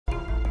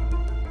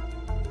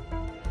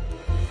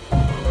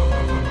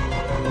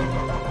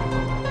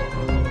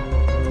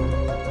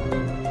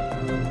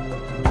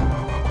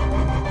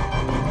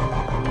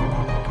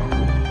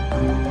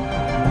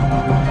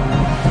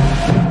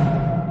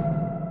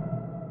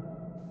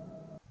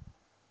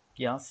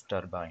Gas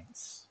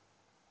turbines.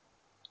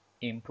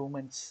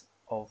 Improvements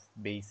of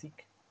basic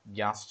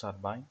gas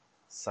turbine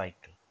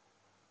cycle.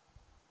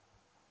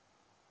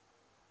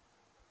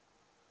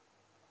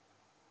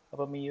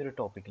 അപ്പം ഈ ഒരു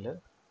ടോപ്പിക്കിൽ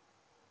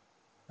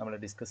നമ്മൾ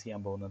ഡിസ്കസ്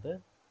ചെയ്യാൻ പോകുന്നത്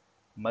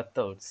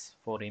methods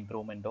four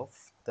improvement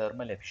of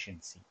thermal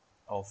efficiency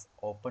of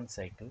open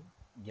cycle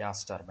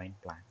gas turbine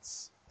plants.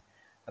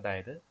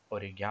 അതായത്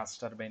ഒരു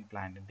ഗ്യാസ് ടർബൈൻ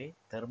പ്ലാന്റിൻ്റെ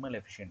തെർമൽ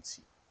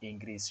എഫിഷ്യൻസി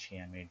ഇൻക്രീസ്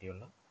ചെയ്യാൻ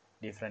വേണ്ടിയുള്ള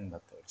ഡിഫറെൻറ്റ്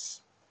മെത്തേഡ്സ്.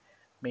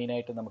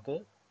 മെയിനായിട്ട് നമുക്ക്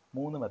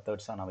 3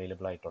 മെത്തേഡ്സാണ്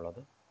അവൈലബിൾ ആയിട്ടുള്ളത്.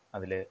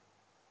 അതിൽ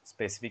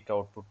സ്പെസിഫിക്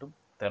ഔട്ട്പുട്ടും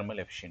തെർമൽ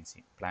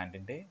എഫിഷ്യൻസിയും,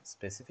 പ്ലാന്റിൻ്റെ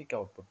സ്പെസിഫിക്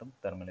ഔട്ട്പുട്ടും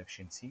തെർമൽ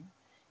എഫിഷ്യൻസിയും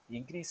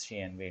ഇൻക്രീസ്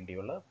ചെയ്യാൻ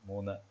വേണ്ടിയുള്ള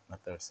 3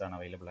 മെത്തേഡ്സാണ്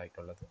അവൈലബിൾ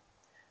ആയിട്ടുള്ളത്.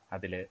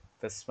 അതിൽ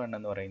ഫസ്റ്റ് വൺ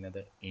എന്ന് പറയുന്നത്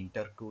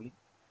intercooling,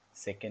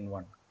 second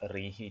one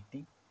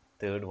reheating,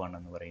 third one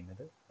എന്ന്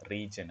പറയുന്നത്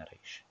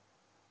regeneration.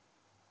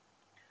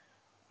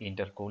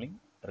 Intercooling,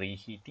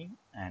 reheating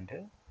and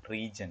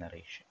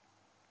regeneration.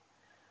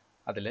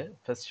 അതിൽ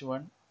ഫസ്റ്റ്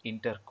വൺ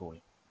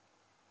ഇൻ്റർകൂളിംഗ്.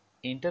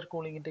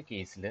 ഇൻ്റർകൂളിങ്ങിൻ്റെ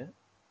കേസിൽ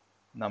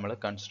നമ്മൾ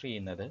കൺസിഡർ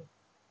ചെയ്യുന്നത്,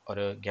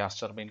 ഒരു ഗ്യാസ്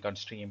ടർബൈൻ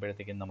കൺസിഡർ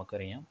ചെയ്യുമ്പോഴത്തേക്കും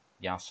നമുക്കറിയാം,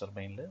 ഗ്യാസ്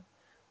ടർബൈനിൽ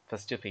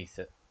ഫസ്റ്റ്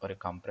ഫേസ് ഒരു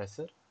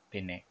കംപ്രസർ,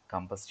 പിന്നെ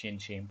കമ്പസ്റ്റ്യൻ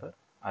ചേംബർ,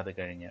 അത്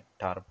കഴിഞ്ഞ്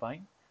ടർബൈൻ,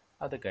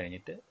 അത്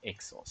കഴിഞ്ഞിട്ട്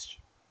എക്സോസ്റ്റ്.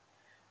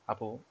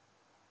 അപ്പോൾ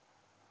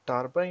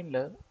ടർബൈനിൽ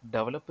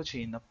ഡെവലപ്പ്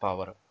ചെയ്യുന്ന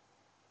പവർ,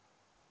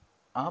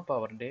 ആ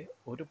പവറിൻ്റെ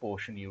ഒരു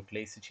പോർഷൻ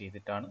യൂട്ടിലൈസ്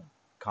ചെയ്തിട്ടാണ്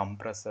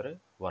കംപ്രസർ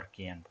വർക്ക്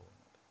ചെയ്യാൻ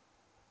പോകുന്നത്.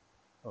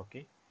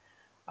 ഓക്കെ,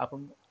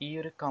 അപ്പം ഈ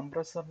ഒരു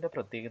കംപ്രസറിൻ്റെ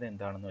പ്രത്യേകത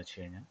എന്താണെന്ന് വെച്ച്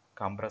കഴിഞ്ഞാൽ,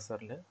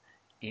 കംപ്രസറിൽ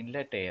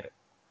inlet air,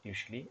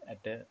 usually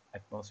at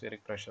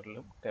atmospheric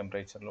പ്രഷറിലും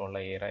ടെമ്പറേച്ചറിലും ഉള്ള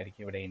എയർ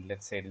ആയിരിക്കും ഇവിടെ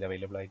ഇൻലെറ്റ് സൈഡിൽ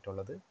അവൈലബിൾ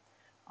ആയിട്ടുള്ളത്.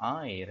 ആ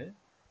എയർ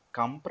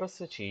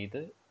കംപ്രസ് ചെയ്ത്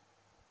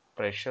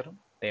പ്രഷറും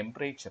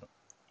ടെമ്പറേച്ചറും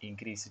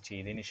ഇൻക്രീസ്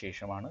ചെയ്തതിന്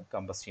ശേഷമാണ്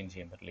കമ്പസ്റ്റ്യൻ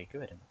ചേമ്പറിലേക്ക്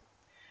വരുന്നത്.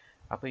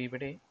 അപ്പോൾ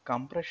ഇവിടെ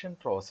കംപ്രഷൻ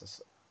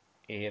പ്രോസസ്സ്,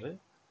 എയർ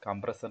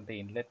കംപ്രസറിൻ്റെ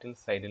ഇൻലെറ്റ്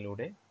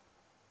സൈഡിലൂടെ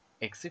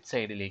എക്സിറ്റ്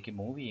സൈഡിലേക്ക്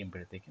മൂവ്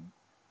ചെയ്യുമ്പോഴത്തേക്കും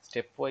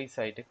സ്റ്റെപ്പ് വൈസ്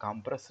ആയിട്ട്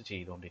കംപ്രസ്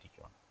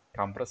ചെയ്തുകൊണ്ടിരിക്കുകയാണ്.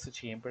 കംപ്രസ്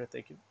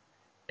ചെയ്യുമ്പോഴത്തേക്കും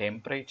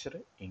ടെമ്പറേച്ചർ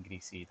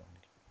ഇൻക്രീസ്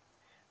ചെയ്തുകൊണ്ടിരിക്കും.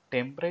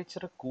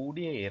 ടെമ്പറേച്ചർ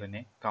കൂടിയ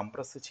എയറിനെ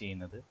കംപ്രസ്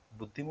ചെയ്യുന്നത്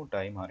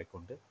ബുദ്ധിമുട്ടായി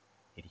മാറിക്കൊണ്ട്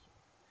ഇരിക്കും.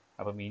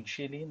 അപ്പം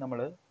ഇനിഷ്യലി നമ്മൾ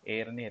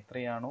എയറിനെ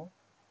എത്രയാണോ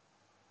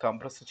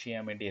കംപ്രസ്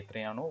ചെയ്യാൻ വേണ്ടി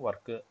എത്രയാണോ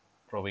വർക്ക്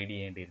പ്രൊവൈഡ്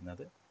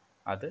ചെയ്യേണ്ടിയിരുന്നത്,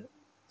 അത്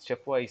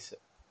സ്റ്റെപ്പ് വൈസ്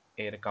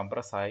എയർ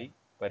കംപ്രസ്സായി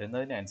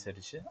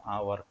വരുന്നതിനനുസരിച്ച് ആ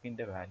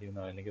വർക്കിൻ്റെ വാല്യൂ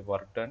അല്ലെങ്കിൽ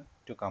work done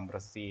to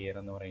compress the air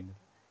എന്ന് പറയുന്നത്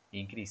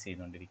ഇൻക്രീസ്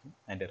ചെയ്തുകൊണ്ടിരിക്കും.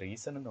 അതിൻ്റെ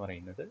റീസൺ എന്ന്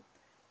പറയുന്നത്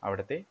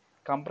അവിടുത്തെ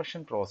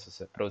കംപ്രഷൻ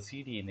പ്രോസസ്സ്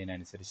പ്രൊസീഡ്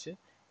ചെയ്യുന്നതിനനുസരിച്ച്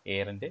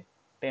എയറിൻ്റെ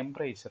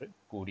ടെമ്പറേച്ചർ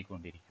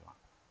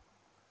കൂടിക്കൊണ്ടിരിക്കുകയാണ്.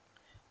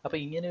 അപ്പോൾ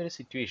ഇങ്ങനെ ഒരു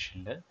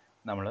സിറ്റുവേഷനിൽ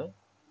നമ്മൾ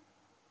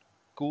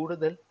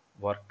കൂടുതൽ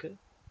വർക്ക്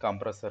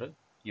കംപ്രസർ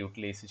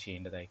യൂട്ടിലൈസ്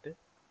ചെയ്യേണ്ടതായിട്ട്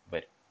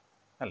വരും,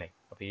 അല്ലേ?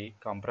 അപ്പോൾ ഈ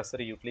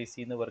കംപ്രസർ യൂട്ടിലൈസ്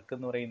ചെയ്യുന്ന വർക്ക്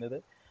എന്ന് പറയുന്നത്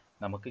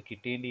നമുക്ക്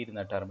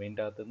കിട്ടേണ്ടിയിരുന്ന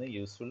ടർബൈൻ്റെ അകത്ത് നിന്ന്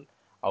യൂസ്ഫുൾ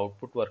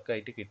ഔട്ട്പുട്ട്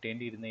വർക്കായിട്ട്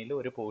കിട്ടേണ്ടിയിരുന്നതിൽ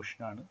ഒരു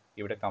പോർഷനാണ്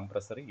ഇവിടെ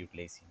കംപ്രസർ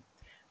യൂട്ടിലൈസ് ചെയ്യുന്നത്.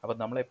 അപ്പോൾ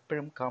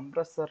നമ്മളെപ്പോഴും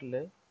കംപ്രസറിൽ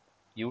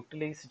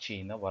യൂട്ടിലൈസ്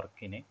ചെയ്യുന്ന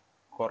വർക്കിനെ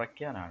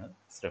കുറയ്ക്കാനാണ്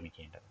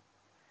ശ്രമിക്കേണ്ടത്.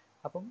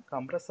 അപ്പം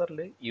കംപ്രസറിൽ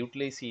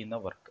യൂട്ടിലൈസ് ചെയ്യുന്ന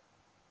വർക്ക്,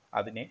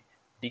 അതിനെ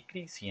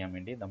ഡിക്രീസ് ചെയ്യാൻ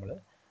വേണ്ടി നമ്മൾ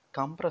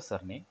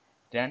കംപ്രസറിനെ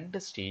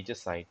 2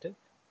 സ്റ്റേജസ് ആയിട്ട്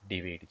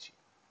ഡിവൈഡ്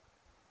ചെയ്യും.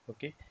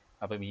 ഓക്കെ,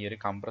 അപ്പം ഈ ഒരു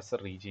കംപ്രസർ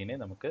റീജിയനെ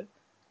നമുക്ക്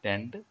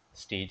 2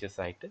 സ്റ്റേജസ്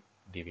ആയിട്ട്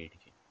ഡിവൈഡ്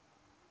ചെയ്യും.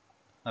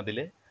 അതിൽ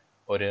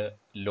ഒരു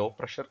ലോ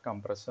പ്രഷർ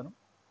കംപ്രസറും,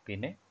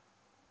 പിന്നെ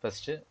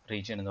ഫസ്റ്റ്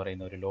റീജിയൻ എന്ന്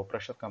പറയുന്ന ഒരു ലോ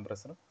പ്രഷർ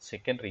കംപ്രസറും,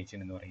 സെക്കൻഡ് റീജിയൻ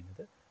എന്ന്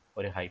പറയുന്നത്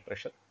ഒരു ഹൈ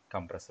പ്രഷർ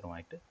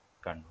കംപ്രസറുമായിട്ട്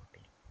കൺവേർട്ട്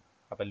ചെയ്യും.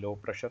 അപ്പോൾ ലോ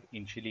പ്രഷർ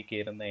ഇനിഷ്യലി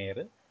കയറുന്ന എയർ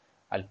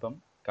അല്പം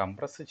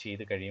കംപ്രസ്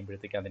ചെയ്ത്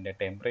കഴിയുമ്പോഴത്തേക്ക് അതിൻ്റെ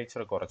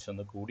ടെമ്പറേച്ചർ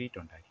കുറച്ചൊന്ന്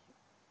കൂടിയിട്ടുണ്ടായിരിക്കും,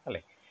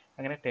 അല്ലേ?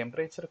 അങ്ങനെ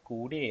ടെമ്പറേച്ചർ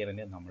കൂടിയ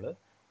എയറിനെ നമ്മൾ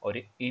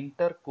ഒരു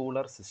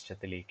ഇൻ്റർകൂളർ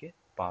സിസ്റ്റത്തിലേക്ക്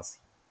പാസ്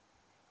ചെയ്യും.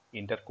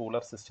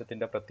 ഇൻ്റർകൂളർ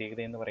സിസ്റ്റത്തിൻ്റെ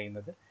പ്രത്യേകത എന്ന്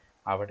പറയുന്നത്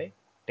അവിടെ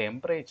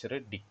ടെമ്പറേച്ചർ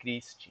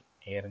ഡിക്രീസ് ചെയ്യും,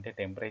 എയറിൻ്റെ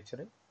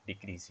ടെമ്പറേച്ചർ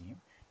ഡിക്രീസ് ചെയ്യും.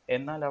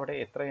 എന്നാൽ അവിടെ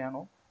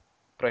എത്രയാണോ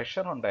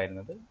പ്രഷർ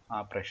ഉണ്ടായിരുന്നത് ആ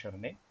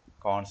പ്രഷറിനെ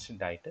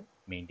കോൺസ്റ്റൻ്റ് ആയിട്ട്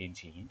മെയിൻറ്റെയിൻ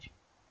ചെയ്യുകയും ചെയ്യും.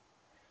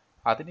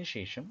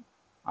 അതിനുശേഷം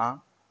ആ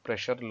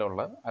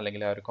പ്രഷറിലുള്ള,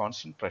 അല്ലെങ്കിൽ ആ ഒരു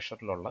കോൺസ്റ്റൻറ്റ്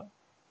പ്രഷറിലുള്ള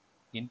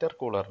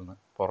ഇൻ്റർകൂളറിൽ നിന്ന്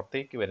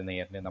പുറത്തേക്ക് വരുന്ന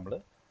എയറിനെ നമ്മൾ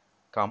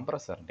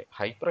കംപ്രസറിൻ്റെ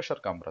ഹൈ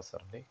പ്രഷർ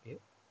കംപ്രസറിലേക്ക്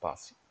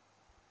പാസ് ചെയ്യും,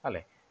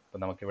 അല്ലേ?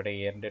 അപ്പോൾ നമുക്കിവിടെ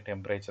എയറിൻ്റെ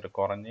ടെമ്പറേച്ചർ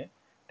കുറഞ്ഞ്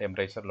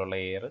ടെമ്പറേച്ചറിലുള്ള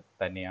എയർ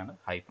തന്നെയാണ്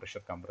ഹൈ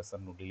പ്രഷർ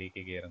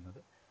കംപ്രസറിനുള്ളിലേക്ക് കയറുന്നത്.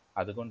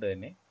 അതുകൊണ്ട്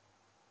തന്നെ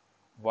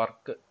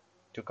work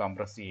to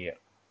compress the air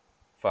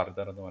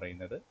further എന്ന്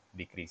പറയുന്നത്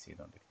ഡിക്രീസ്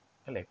ചെയ്തുകൊണ്ടിരിക്കും,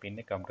 അല്ലേ?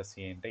 പിന്നെ കംപ്രസ്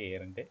ചെയ്യേണ്ട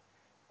എയറിൻ്റെ,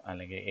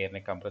 അല്ലെങ്കിൽ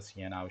എയറിനെ കംപ്രസ്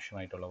ചെയ്യാൻ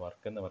ആവശ്യമായിട്ടുള്ള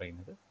വർക്ക് എന്ന്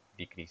പറയുന്നത്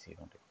ഡിക്രീസ്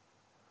ചെയ്തുകൊണ്ടിരിക്കും.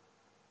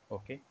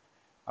 ഓക്കെ,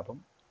 അപ്പം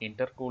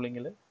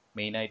ഇൻ്റർകൂളിങ്ങിൽ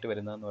മെയിനായിട്ട്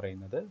വരുന്നതെന്ന്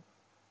പറയുന്നത്,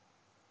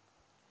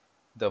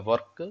 the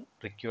work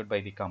required by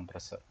the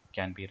compressor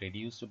can be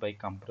reduced by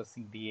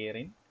comprising the air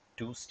in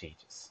 2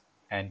 stages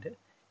and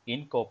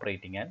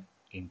incorporating and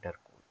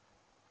ഇൻ്റർകൂൾ,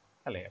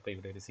 അല്ലേ? അപ്പോൾ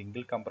ഇവിടെ ഒരു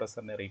സിംഗിൾ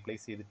കംപ്രസറിനെ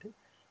റീപ്ലേസ് ചെയ്തിട്ട്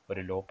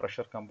ഒരു ലോ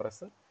പ്രഷർ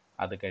കംപ്രസർ,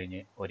 അത് കഴിഞ്ഞ്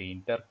ഒരു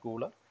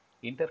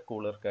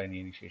ഇൻ്റർകൂളർ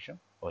കഴിഞ്ഞതിന് ശേഷം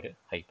ഒരു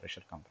ഹൈ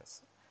പ്രഷർ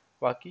കംപ്രസർ.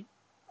 ബാക്കി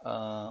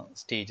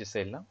സ്റ്റേജസ്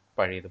എല്ലാം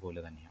പഴയതുപോലെ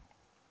തന്നെയാണ്.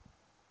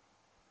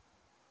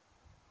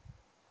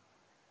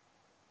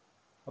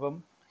 അപ്പം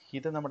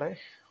ഇത് നമ്മുടെ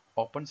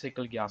open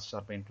cycle gas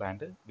turbine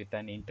plant with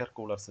an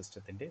intercooler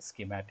സിസ്റ്റത്തിൻ്റെ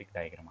സ്കീമാറ്റിക്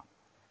ഡയഗ്രമാണ്.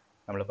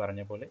 നമ്മൾ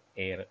പറഞ്ഞ പോലെ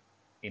എയർ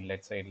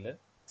ഇൻലെറ്റ് സൈഡിൽ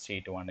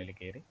സ്റ്റേറ്റ് 1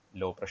 കയറി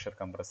ലോ പ്രഷർ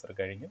കംപ്രസർ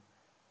കഴിഞ്ഞു.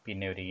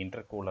 പിന്നെ ഒരു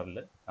ഇൻ്റർകൂളറിൽ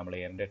നമ്മൾ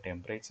എയറിൻ്റെ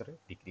ടെമ്പറേച്ചർ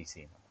ഡിക്രീസ്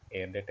ചെയ്യുന്നുണ്ട്.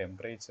 എയറിൻ്റെ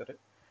ടെമ്പറേച്ചർ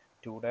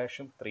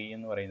 2' 3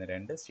 എന്ന് പറയുന്ന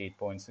രണ്ട് സ്റ്റേറ്റ്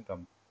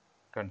പോയിൻറ്റ്സും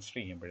കൺസിഡർ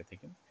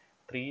ചെയ്യുമ്പോഴത്തേക്കും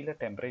 3ലെ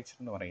ടെമ്പറേച്ചർ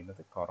എന്ന്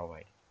പറയുന്നത്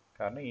കുറവായിരിക്കും.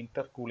 കാരണം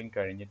ഇൻ്റർകൂളിംഗ്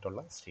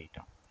കഴിഞ്ഞിട്ടുള്ള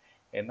സ്റ്റേറ്റാണ്.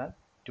 എന്നാൽ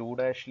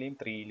 2'ലെയും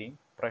 3ലെയും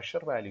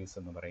പ്രഷർ വാല്യൂസ്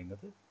എന്ന്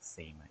പറയുന്നത്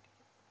സെയിം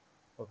ആയിരിക്കും.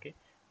 ഓക്കെ,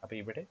 അപ്പോൾ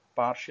ഇവിടെ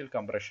പാർഷ്യൽ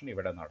കംപ്രഷൻ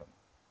ഇവിടെ നടന്നു.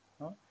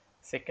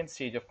 Second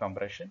stage of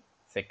compression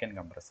second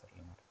കംപ്രസറിൽ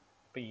നടന്നു.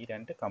 അപ്പോൾ ഈ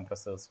രണ്ട്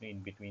കംപ്രസേഴ്സിന് ഇൻ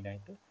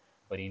ബിറ്റ്വീനായിട്ട്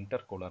ഒരു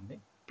ഇൻ്റർകൂളറിനെ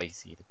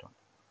പ്ലേസ് ചെയ്തിട്ടുണ്ട്.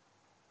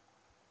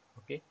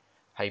 ഓക്കെ,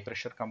 ഹൈ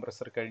പ്രഷർ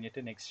കംപ്രസർ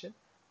കഴിഞ്ഞിട്ട് നെക്സ്റ്റ്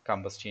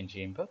കമ്പസ്റ്റ്യൻ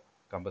ചേംബർ.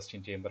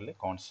 കമ്പസ്റ്റ്യൻ ചേംബറിൽ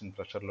കോൺസ്റ്റൻറ്റ്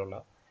പ്രഷറിലുള്ള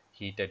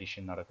ഹീറ്റ്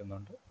അഡിഷൻ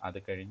നടക്കുന്നുണ്ട്. അത്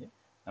കഴിഞ്ഞ്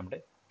നമ്മുടെ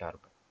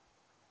ടർബൈൻ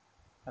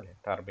അല്ലേ,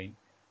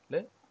 ടർബൈനിൽ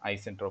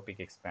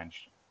ഐസെൻട്രോപ്പിക്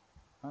എക്സ്പാൻഷൻ,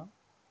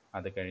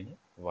 അത് കഴിഞ്ഞ്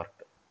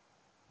വർക്ക്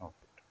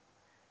ഔട്ട്പുട്ട്.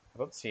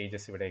 അപ്പം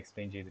സ്റ്റേജസ് ഇവിടെ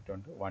എക്സ്പ്ലെയിൻ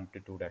ചെയ്തിട്ടുണ്ട്. 1 to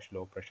 2'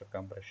 low pressure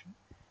compression,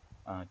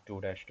 2'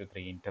 to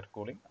 3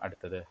 intercooling,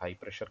 അടുത്തത് high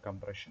pressure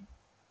compression,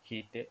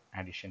 heat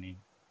addition in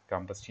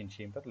combustion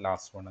chamber,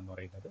 last one എന്ന്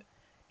പറയുന്നത്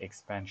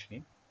എക്സ്പാൻഷൻ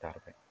ഇൻ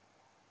ടർബൈൻ.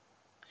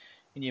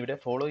 ഇനി ഇവിടെ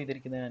ഫോളോ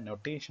ചെയ്തിരിക്കുന്ന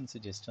നൊട്ടേഷൻസ്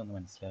ജസ്റ്റ് ഒന്ന്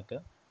മനസ്സിലാക്കുക.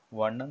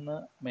 1 എന്ന്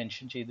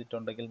മെൻഷൻ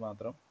ചെയ്തിട്ടുണ്ടെങ്കിൽ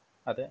മാത്രം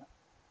അത്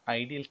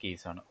ഐഡിയൽ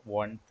കേസാണ്.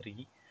 1,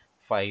 3,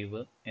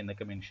 5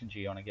 എന്നൊക്കെ മെൻഷൻ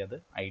ചെയ്യുകയാണെങ്കിൽ അത്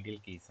ഐഡിയൽ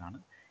കേസാണ്.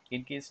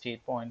 ഇൻ കേസ്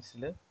സ്റ്റേറ്റ്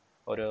പോയിൻറ്റ്സിൽ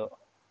ഒരു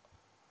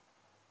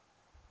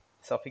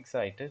സഫിക്സ്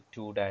ആയിട്ട്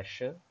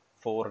 2',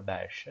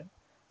 4',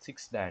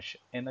 6'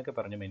 എന്നൊക്കെ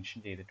പറഞ്ഞ് മെൻഷൻ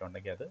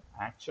ചെയ്തിട്ടുണ്ടെങ്കിൽ അത്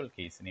ആക്ച്വൽ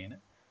കേസിനെയാണ്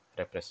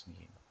റെപ്രസെൻറ്റ്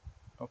ചെയ്യുന്നത്.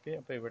 ഓക്കെ,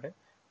 അപ്പോൾ ഇവിടെ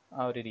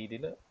ആ ഒരു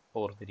രീതിയിൽ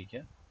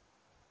ഓർത്തിരിക്കുക.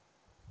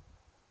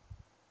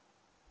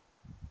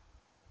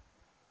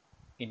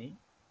 ഇനി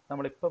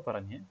നമ്മളിപ്പോൾ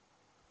പറഞ്ഞ്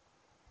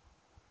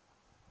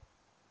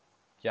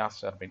gas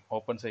turbine,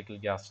 open cycle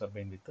gas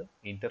turbine വിത്ത്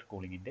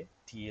ഇൻ്റർകൂളിങ്ങിൻ്റെ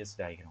TS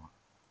ഡയഗ്രമാണ്.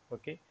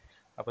 ഓക്കെ,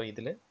 അപ്പോൾ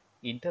ഇതിൽ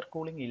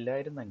ഇൻ്റർകൂളിംഗ്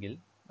ഇല്ലായിരുന്നെങ്കിൽ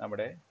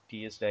നമ്മുടെ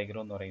TS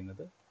ഡയഗ്രം എന്ന്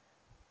പറയുന്നത്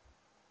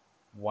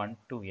 1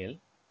 to L,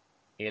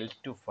 L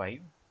to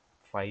 5,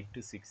 5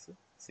 to 6,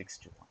 6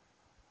 to 1.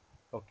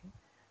 Okay,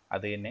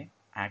 അത് തന്നെ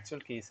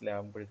actual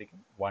കേസിലാകുമ്പോഴത്തേക്കും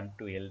 1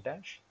 to L',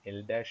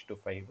 L' to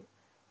 5,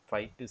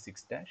 5 to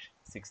 6',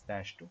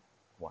 6' to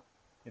 1.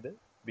 ഇത്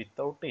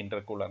വിത്തൗട്ട്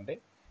ഇൻ്റർകൂളറിൻ്റെ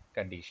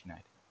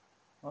കണ്ടീഷനായിരുന്നു.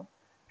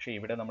 പക്ഷേ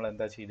ഇവിടെ നമ്മൾ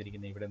എന്താ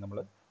ചെയ്തിരിക്കുന്നത്, ഇവിടെ നമ്മൾ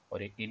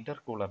ഒരു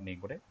ഇൻ്റർകൂളറിനെയും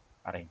കൂടെ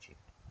അറേഞ്ച്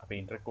ചെയ്തു. അപ്പോൾ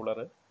ഇൻ്റർകൂളർ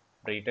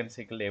ബ്രേട്ടൺ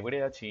സൈക്കിളിൽ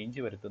എവിടെയാണ് ചേഞ്ച്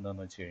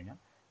വരുത്തുന്നതെന്ന് വെച്ച് കഴിഞ്ഞാൽ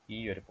ഈ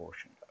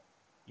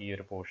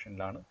ഒരു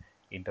പോർഷനിലാണ്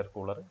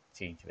ഇൻ്റർകൂളർ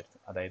ചേഞ്ച്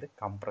വരുത്തുന്നത്. അതായത്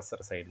കംപ്രസർ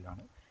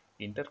സൈഡിലാണ്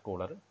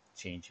ഇൻ്റർകൂളർ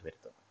ചേഞ്ച്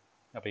വരുത്തുന്നത്.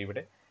 അപ്പോൾ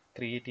ഇവിടെ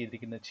ക്രിയേറ്റ്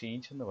ചെയ്തിരിക്കുന്ന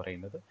ചേഞ്ച് എന്ന്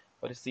പറയുന്നത്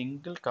ഒരു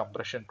സിംഗിൾ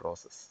കംപ്രഷൻ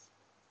പ്രോസസ്സ്.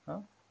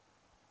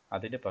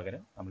 അതിന്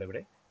പകരം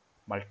നമ്മളിവിടെ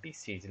മൾട്ടി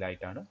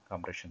സ്റ്റേജിലായിട്ടാണ്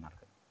കംപ്രഷൻ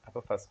നടക്കുന്നത്.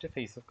 അപ്പോൾ ഫസ്റ്റ്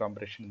ഫേസ് ഓഫ്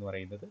കംപ്രഷൻ എന്ന്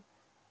പറയുന്നത്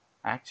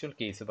ആക്ച്വൽ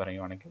കേസ്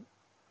പറയുവാണെങ്കിൽ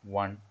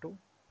 1 to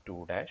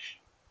 2',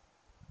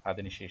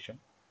 അതിനുശേഷം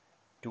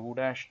 2'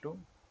 to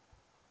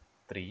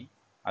 3,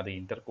 അത്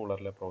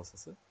ഇൻ്റർകൂളറിലെ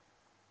പ്രോസസ്സ്,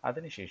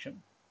 അതിനുശേഷം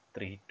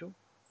 3 to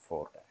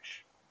 4',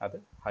 അത്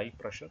ഹൈ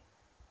പ്രഷർ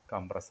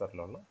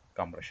കംപ്രസറിലുള്ള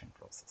കംപ്രഷൻ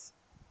പ്രോസസ്സ്.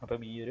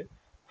 അപ്പം ഈ ഒരു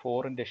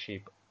 4ൻ്റെ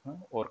ഷേപ്പ്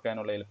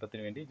ഓർക്കാനുള്ള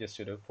എളുപ്പത്തിന് വേണ്ടി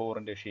ജസ്റ്റ് ഒരു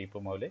 4ൻ്റെ ഷേപ്പ്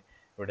പോലെ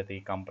ഇവിടുത്തെ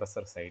ഈ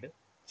കംപ്രസർ സൈഡ്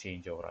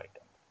ചേഞ്ച് ഓവർ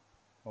ആയിട്ടുണ്ട്.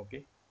 ഓക്കെ,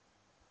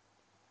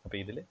 അപ്പോൾ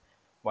ഇതിൽ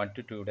 1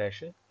 to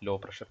 2' low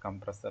pressure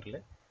കംപ്രസറിലെ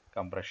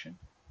compression,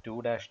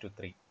 2' to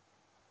 3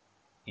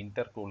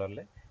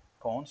 ഇൻ്റർകൂളറിലെ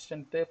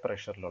constant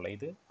പ്രഷറിലുള്ള,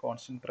 ഇത്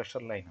കോൺസ്റ്റൻറ്റ്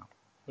പ്രഷർ ലൈനാണ്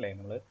അല്ലേ.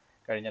 നമ്മൾ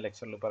കഴിഞ്ഞ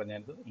ലെക്ചറിൽ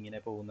പറഞ്ഞത് ഇങ്ങനെ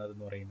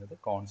പോകുന്നതെന്ന് പറയുന്നത്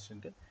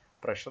കോൺസ്റ്റൻറ്റ്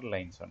പ്രഷർ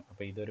ലൈൻസ് ആണ്.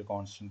 അപ്പോൾ ഇതൊരു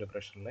കോൺസ്റ്റൻറ്റ്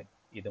പ്രഷർ ലൈൻ,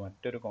 ഇത്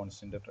മറ്റൊരു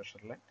കോൺസ്റ്റൻറ്റ്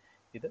പ്രഷർ ലൈൻ,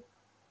 ഇത്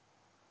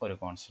ഒരു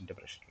കോൺസ്റ്റൻറ്റ്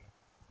പ്രഷർ ലൈൻ.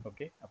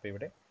 ഓക്കെ, അപ്പോൾ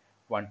ഇവിടെ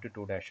 1 to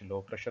 2' low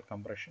pressure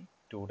compression,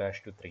 2'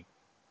 to 3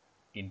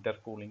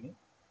 ഇൻ്റർകൂളിങ്,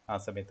 ആ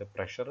സമയത്ത്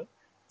പ്രഷർ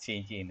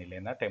ചേഞ്ച് ചെയ്യുന്നില്ല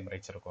എന്നാൽ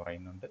ടെമ്പറേച്ചർ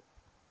കുറയുന്നുണ്ട്.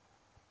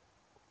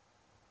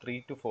 3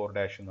 to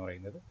 4' എന്ന്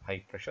പറയുന്നത് ഹൈ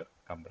പ്രഷർ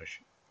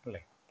കംപ്രഷൻ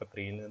അല്ലേ. അപ്പോൾ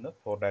 3ൽ നിന്ന്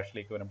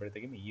 4'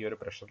 വരുമ്പോഴത്തേക്കും ഈ ഒരു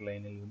പ്രഷർ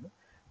ലൈനിൽ നിന്ന്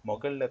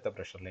മുകളിലത്തെ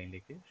പ്രഷർ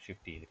ലൈനിലേക്ക്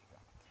ഷിഫ്റ്റ്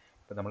ചെയ്തിരിക്കുകയാണ്.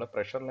 ഇപ്പോൾ നമ്മൾ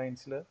പ്രഷർ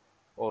ലൈൻസിൽ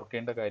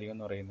ഓർക്കേണ്ട കാര്യം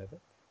എന്ന് പറയുന്നത്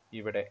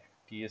ഇവിടെ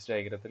TS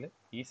ഡയഗ്രത്തിൽ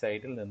ഈ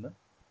സൈഡിൽ നിന്ന്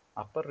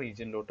അപ്പർ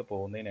റീജിയനിലോട്ട്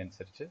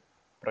പോകുന്നതിനനുസരിച്ച്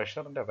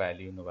പ്രഷറിൻ്റെ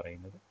വാല്യൂ എന്ന്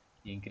പറയുന്നത്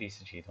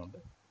ഇൻക്രീസ് ചെയ്തുകൊണ്ട്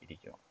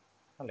ഇരിക്കുകയാണ്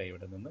അല്ലേ.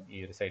 ഇവിടെ നിന്ന് ഈ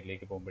ഒരു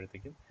സൈഡിലേക്ക്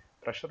പോകുമ്പോഴത്തേക്കും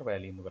പ്രഷർ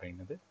വാല്യൂ എന്ന്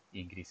പറയുന്നത്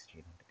ഇൻക്രീസ്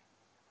ചെയ്യുന്നുണ്ടിരിക്കും.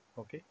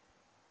 ഓക്കെ,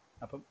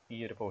 അപ്പം ഈ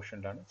ഒരു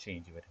പോർഷനിലാണ്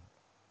ചേഞ്ച് വരുന്നത്.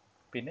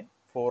 പിന്നെ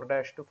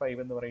 4' to 5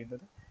 എന്ന്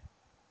പറയുന്നത്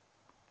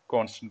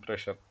constant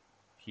pressure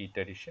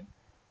heat addition,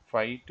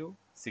 5 to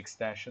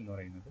 6' എന്ന്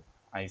പറയുന്നത്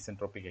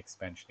ഐസെൻട്രോപ്പിക്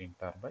എക്സ്പാൻഷൻ ഇൻ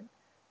ടർബൈൻ,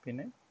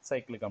 പിന്നെ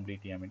സൈക്കിൾ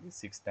കംപ്ലീറ്റ് ചെയ്യാൻ വേണ്ടി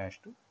 6'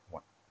 to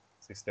 1.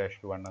 6'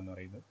 to 1 എന്ന്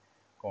പറയുന്നത്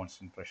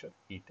കോൺസ്റ്റൻറ്റ് പ്രഷർ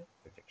ഹീറ്റ്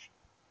റിജക്ഷൻ.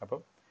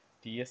 അപ്പം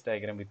TS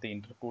ഡയഗ്രാം വിത്ത്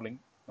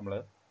ഇൻ്റർകൂളിംഗ് നമ്മൾ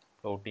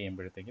പ്ലോട്ട്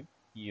ചെയ്യുമ്പോഴത്തേക്കും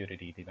ഈ ഒരു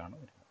രീതിയിലാണ്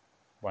വരുന്നത്.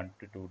 1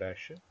 to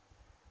 2',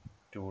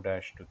 2'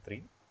 to 3,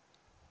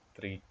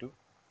 3 to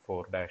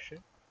 4',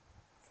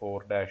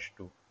 4'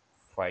 to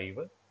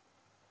 5,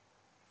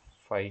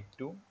 5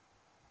 to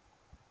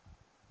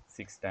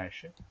 6 dash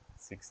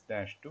 6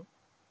 dash to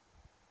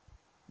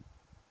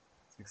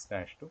 6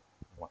 dash to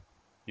 1.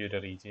 ഈ ഒരു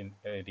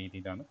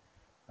രീതിയിലാണ്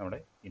നമ്മുടെ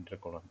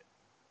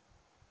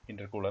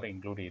ഇൻ്റർകൂളർ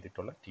ഇൻക്ലൂഡ്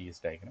ചെയ്തിട്ടുള്ള ടി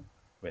എസ് ഡയഗ്രാം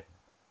വരുന്നത്.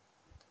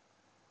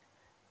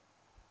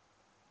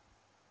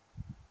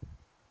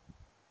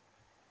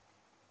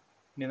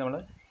 ഇനി നമ്മൾ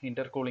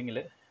ഇൻ്റർകൂളിങ്ങിൽ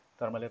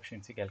തെർമൽ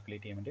എഫിഷ്യൻസി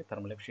കാൽക്കുലേറ്റ് ചെയ്യാൻ വേണ്ടി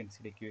തെർമൽ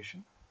എഫിഷ്യൻസിയുടെ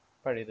ഇക്വേഷൻ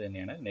പഴയത്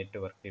തന്നെയാണ്. Net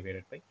work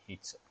divided by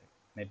heat supply.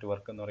 Net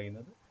work എന്ന്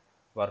പറയുന്നത്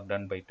work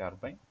done by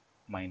turbine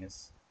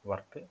minus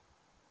work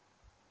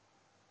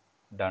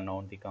done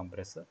on the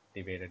compressor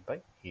divided by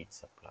heat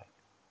supply.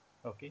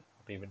 Okay,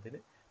 അപ്പോൾ ഇവിടത്തിൽ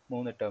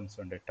 3 ടേംസ്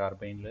ഉണ്ട്.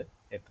 ടർബൈനിൽ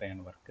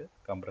എത്രയാണ് വർക്ക്,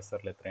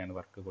 കംപ്രസറിൽ എത്രയാണ്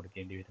വർക്ക്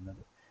കൊടുക്കേണ്ടി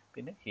വരുന്നത്,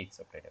 പിന്നെ ഹീറ്റ്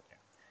സപ്ലൈ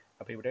എത്രയാണ്.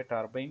 അപ്പോൾ ഇവിടെ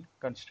ടർബൈൻ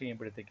കൺസിഡർ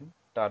ചെയ്യുമ്പോഴത്തേക്കും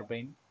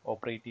ടർബൈൻ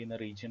ഓപ്പറേറ്റ് ചെയ്യുന്ന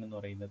റീജിയൻ എന്ന്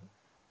പറയുന്നത്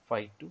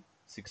 5 to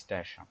 6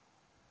 dash ആണ്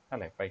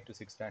അല്ലേ. 5 to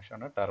 6 dash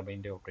ആണ്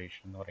ടർബൈൻ്റെ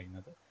ഓപ്പറേഷൻ എന്ന്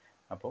പറയുന്നത്.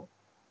 അപ്പോൾ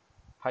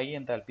ഹൈ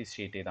എൻതാൽപ്പി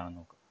സ്റ്റേറ്റ് ഏതാണെന്ന്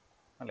നോക്കും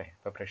അല്ലേ.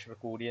 അപ്പോൾ പ്രഷർ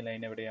കൂടിയ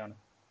ലൈൻ എവിടെയാണ്?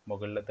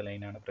 മുകളിലത്തെ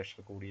ലൈനാണ് പ്രഷർ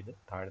കൂടിയത്,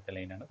 താഴത്തെ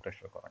ലൈനാണ്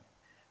പ്രഷർ കുറഞ്ഞത്.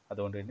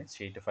 അതുകൊണ്ട് തന്നെ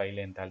സ്റ്റേറ്റ് 5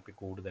 എൻതാൽപ്പി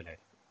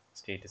കൂടുതലായിരിക്കും,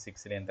 സ്റ്റേറ്റ്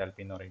 6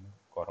 എൻതാൽപ്പി എന്ന് പറയുന്നത്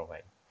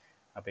കുറവായിരിക്കും.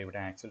 അപ്പോൾ ഇവിടെ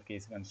ആക്ച്വൽ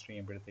കേസ് കൺസിഡർ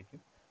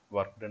ചെയ്യുമ്പോഴത്തേക്കും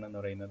വർക്ക് ഡൺ എന്ന്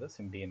പറയുന്നത്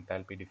സിംപ്ലി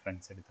എൻതാൽപ്പി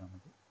ഡിഫറൻസ് എടുത്താൽ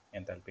മതി.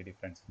 എൻതാൽപ്പി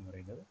ഡിഫറൻസ് എന്ന്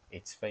പറയുന്നത്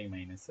H5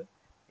 മൈനസ്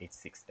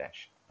H6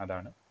 ഡാഷ്.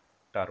 അതാണ്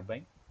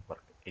turbine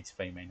work.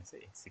 H5 minus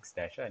H6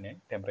 dash. അതിനെ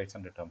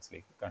ടെമ്പറേച്ചറിൻ്റെ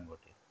ടേംസിലേക്ക്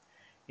കൺവേർട്ട് ചെയ്തു.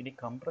 ഇനി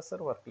കംപ്രസർ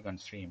വർക്ക്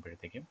കൺസിഡർ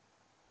ചെയ്യുമ്പോഴത്തേക്കും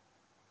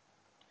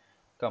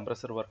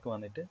കംപ്രസർ വർക്ക്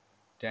വന്നിട്ട്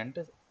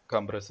 2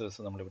 കംപ്രസേഴ്സ്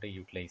നമ്മളിവിടെ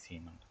യൂട്ടിലൈസ്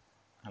ചെയ്യുന്നുണ്ട്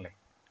അല്ലേ.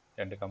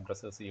 2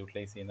 കംപ്രസേഴ്സ്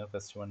യൂട്ടിലൈസ് ചെയ്യുന്ന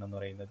ഫസ്റ്റ് വൺ എന്ന്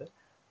പറയുന്നത്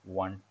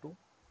 1 to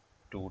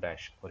 2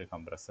 ഡാഷ് ഒരു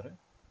കംപ്രസർ,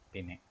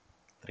 പിന്നെ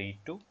 3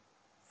 to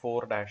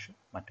 4 ഡാഷ്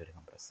മറ്റൊരു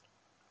കംപ്രസർ.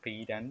 അപ്പോൾ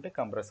ഈ 2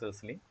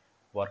 കംപ്രസേഴ്സിലെയും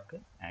വർക്ക്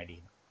ആഡ്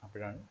ചെയ്യുന്നു.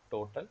 അപ്പോഴാണ്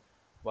total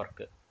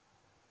work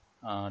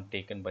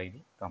taken by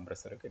the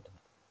compressor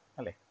കിട്ടുന്നത്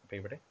അല്ലേ. അപ്പോൾ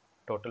ഇവിടെ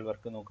ടോട്ടൽ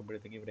വർക്ക്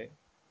നോക്കുമ്പോഴത്തേക്ക് ഇവിടെ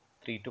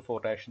 3 to 4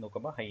 ഡാഷ്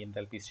നോക്കുമ്പോൾ ഹൈ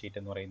എൻതാൽപ്പി സ്റ്റേറ്റ്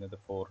എന്ന് പറയുന്നത്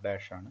 4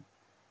 ഡാഷ് ആണ്.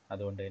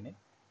 അതുകൊണ്ട് തന്നെ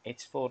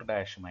H4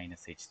 ഡാഷ്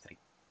മൈനസ് H3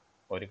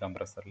 ഒരു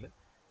കംപ്രസറിൽ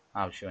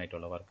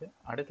ആവശ്യമായിട്ടുള്ള വർക്ക്,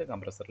 അടുത്ത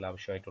കംപ്രസറിൽ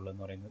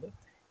ആവശ്യമായിട്ടുള്ളതെന്ന് പറയുന്നത്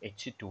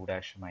H2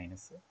 ഡാഷ്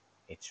മൈനസ്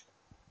H1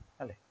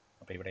 അല്ലേ.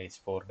 അപ്പോൾ ഇവിടെ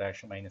H4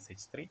 dash minus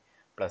H3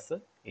 plus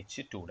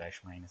H2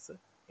 dash minus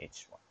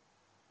H1,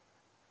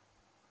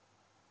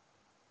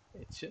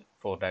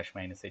 H4 dash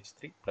minus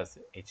H3 plus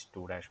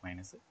H2 dash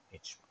minus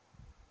H1.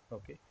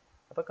 Okay,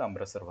 അപ്പോൾ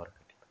കംപ്രസർ വർക്ക്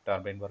കിട്ടി.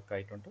 ടർബൈൻ വർക്ക്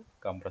ആയിട്ടുണ്ട്,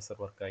 കംപ്രസർ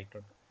വർക്ക്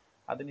ആയിട്ടുണ്ട്.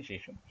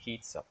 അതിനുശേഷം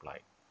ഹീറ്റ് സപ്ലൈ.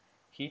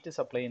 ഹീറ്റ്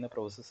സപ്ലൈ ചെയ്യുന്ന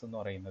process എന്ന്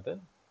പറയുന്നത്,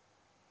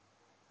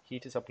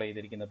 ഹീറ്റ് സപ്ലൈ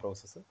ചെയ്തിരിക്കുന്ന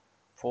process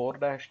 4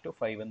 dash to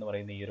 5 എന്ന്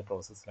പറയുന്ന ഈ ഒരു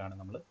പ്രോസസ്സിലാണ്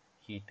നമ്മൾ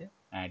ഹീറ്റ്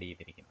ആഡ്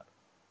ചെയ്തിരിക്കുന്നത്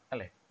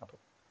അല്ലേ. അപ്പോൾ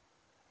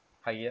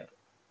ഹയർ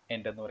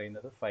എൻഡ് എന്ന്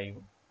പറയുന്നത്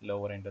 5ഉം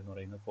ലോവർ എൻഡ് എന്ന്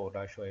പറയുന്നത് 4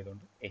 ഡാഷും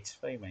ആയതുകൊണ്ട്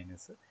H5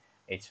 മൈനസ്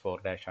H4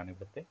 ഡാഷ് ആണ്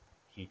ഇവിടുത്തെ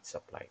heat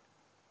supply.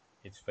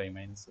 H5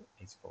 minus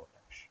H4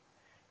 dash.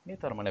 ഇനി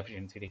തെർമൽ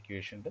എഫിഷ്യൻസിയുടെ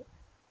ഇക്വേഷനിൽ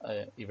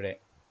ഇവിടെ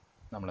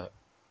നമ്മൾ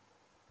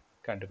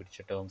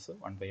കണ്ടുപിടിച്ച ടേംസ്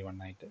 1 by 1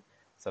 ആയിട്ട്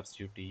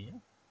സബ്സ്റ്റിറ്റ്യൂട്ട് ചെയ്യുക,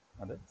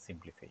 അത്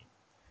സിംപ്ലിഫൈ ചെയ്യും.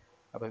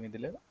 അപ്പം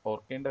ഇതിൽ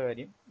ഓർക്കേണ്ട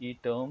കാര്യം ഈ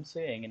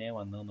ടേംസ് എങ്ങനെയാണ്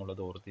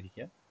വന്നതെന്നുള്ളത്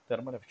ഓർത്തിരിക്കുക.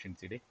 തെർമൽ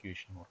എഫിഷ്യൻസിയുടെ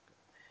ഇക്വേഷൻ ഓർക്കുക.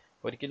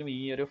 ഒരിക്കലും ഈ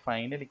ഒരു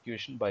ഫൈനൽ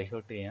ഇക്വേഷൻ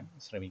ബൈഹേർട്ട് ചെയ്യാൻ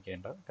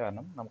ശ്രമിക്കേണ്ട.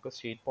 കാരണം നമുക്ക്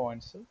സ്റ്റേറ്റ്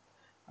പോയിൻറ്റ്സ്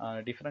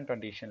ഡിഫറെൻറ്റ്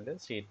കണ്ടീഷനിൽ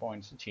സ്റ്റേറ്റ്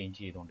പോയിൻറ്റ്സ് ചേഞ്ച്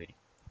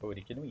ചെയ്തുകൊണ്ടിരിക്കും. അപ്പോൾ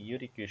ഒരിക്കലും ഈ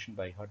ഒരു ഇക്വേഷൻ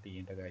ബൈഹേർട്ട്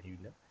ചെയ്യേണ്ട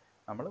കാര്യമില്ല.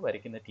 നമ്മൾ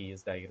വരയ്ക്കുന്ന ടി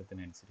എസ്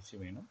ഡയഗ്രത്തിനനുസരിച്ച്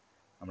വേണം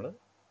നമ്മൾ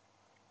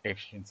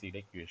എഫിഷ്യൻസിയുടെ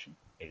ഇക്വേഷൻ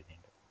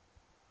എഴുതേണ്ടത്.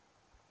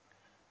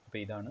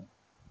 അപ്പോൾ ഇതാണ്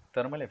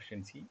thermal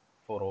efficiency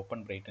four open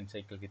Brayton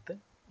cycle with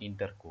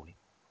intercooling.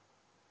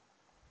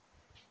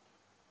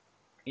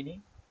 ഇനി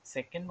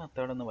സെക്കൻഡ്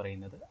മെത്തേഡ് എന്ന്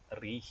പറയുന്നത്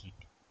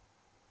റീഹീറ്റിംഗ്.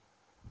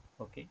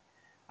 ഓക്കെ,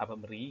 അപ്പം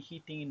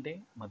റീഹീറ്റിങ്ങിൻ്റെ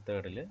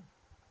മെത്തേഡിൽ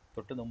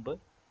തൊട്ട് മുമ്പ്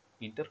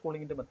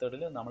ഇൻ്റർകൂളിങ്ങിൻ്റെ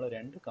മെത്തേഡിൽ നമ്മൾ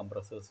 2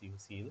 കംപ്രസേഴ്സ്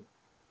യൂസ് ചെയ്തു.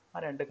 ആ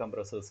 2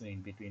 കംപ്രസേഴ്സിന്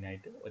ഇൻ ബിറ്റ്വീൻ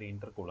ആയിട്ട് ഒരു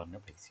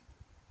ഇൻ്റർകൂളറിനെ പ്ലേസ് ചെയ്തു.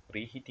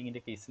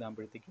 റീഹീറ്റിങ്ങിൻ്റെ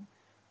കേസിലാകുമ്പോഴത്തേക്കും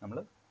നമ്മൾ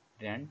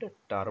 2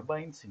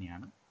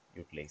 ടർബൈൻസിനെയാണ്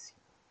യൂട്ടിലൈസ്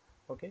ചെയ്യുന്നത്.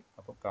 ഓക്കെ,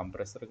 അപ്പോൾ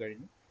കംപ്രസർ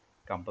കഴിഞ്ഞു,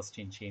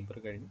 കമ്പസ്റ്റൻ ചേംബർ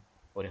കഴിഞ്ഞു,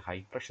 ഒരു ഹൈ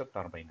പ്രഷർ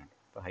ടർബൈനാണ്.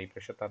 അപ്പോൾ ഹൈ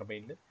പ്രഷർ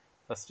ടർബൈനിൽ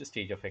ഫസ്റ്റ്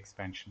സ്റ്റേജ് ഓഫ്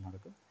എക്സ്പാൻഷൻ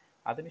നടക്കും.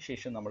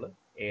 അതിനുശേഷം നമ്മൾ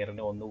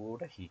എയറിനെ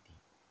ഒന്നുകൂടെ ഹീറ്റ്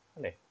ചെയ്യും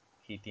അല്ലേ.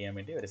 ഹീറ്റ് ചെയ്യാൻ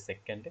വേണ്ടി ഒരു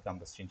സെക്കൻഡ്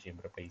കമ്പസ്റ്റൻ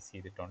ചേംബർ പ്ലേസ്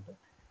ചെയ്തിട്ടുണ്ട്.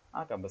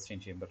 ആ കമ്പസ്റ്റൻ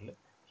ചേംബറിൽ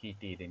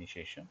ഹീറ്റ് ചെയ്തതിന്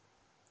ശേഷം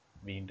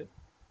വീണ്ടും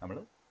നമ്മൾ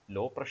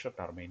ലോ പ്രഷർ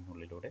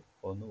ടർബൈനിനുള്ളിലൂടെ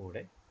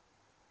ഒന്നുകൂടെ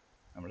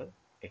നമ്മൾ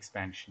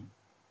എക്സ്പാൻഷൻ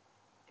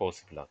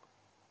പോസിബിൾ ആക്കും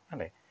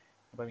അല്ലേ.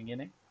 അപ്പം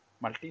ഇങ്ങനെ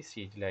മൾട്ടി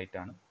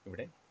സ്റ്റേജിലായിട്ടാണ്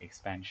ഇവിടെ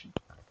എക്സ്പാൻഷൻ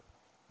നടക്കുന്നത്.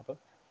 അപ്പോൾ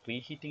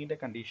റീഹീറ്റിങ്ങിൻ്റെ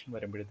കണ്ടീഷൻ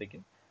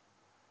വരുമ്പോഴത്തേക്കും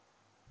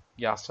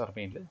ഗ്യാസ്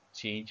ടർബൈനിൽ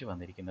ചേഞ്ച്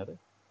വന്നിരിക്കുന്നത്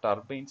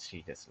ടർബൈൻ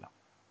സ്റ്റേജസിലാണ്.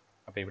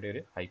 അപ്പോൾ ഇവിടെ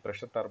ഒരു ഹൈ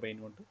പ്രഷർ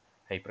ടർബൈനുണ്ട്.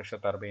 ഹൈ പ്രഷർ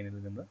ടർബൈനിൽ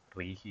നിന്ന്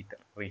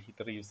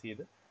റീഹീറ്റർ യൂസ്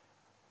ചെയ്ത്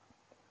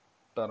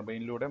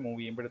ടർബൈനിലൂടെ മൂവ്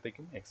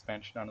ചെയ്യുമ്പോഴത്തേക്കും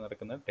എക്സ്പാൻഷനാണ്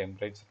നടക്കുന്നത്.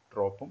 ടെമ്പറേച്ചർ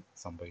ഡ്രോപ്പും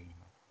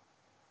സംഭവിക്കുന്നു.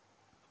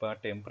 അപ്പോൾ ആ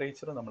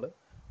ടെമ്പറേച്ചർ നമ്മൾ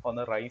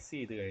ഒന്ന് റൈസ്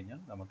ചെയ്ത് കഴിഞ്ഞാൽ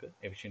നമുക്ക്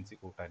എഫിഷ്യൻസി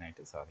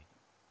കൂട്ടാനായിട്ട് സാധിക്കും.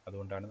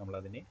 അതുകൊണ്ടാണ്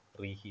നമ്മളതിനെ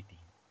റീഹീറ്റ്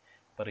ചെയ്യുന്നത്.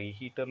 അപ്പോൾ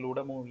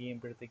റീഹീറ്ററിലൂടെ മൂവ്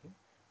ചെയ്യുമ്പോഴത്തേക്കും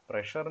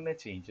പ്രഷറിന്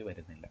ചേഞ്ച്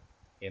വരുന്നില്ല,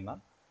 എന്നാൽ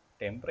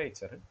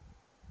ടെമ്പറേച്ചർ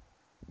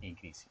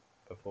ഇൻക്രീസ് ചെയ്യും.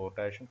 ഇപ്പോൾ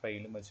 4'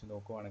 5 വെച്ച്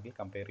നോക്കുവാണെങ്കിൽ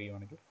കമ്പയർ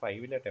ചെയ്യുവാണെങ്കിൽ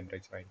 5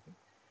 ടെമ്പറേച്ചർ ആയിരിക്കും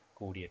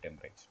കൂടിയ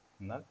ടെമ്പറേച്ചർ,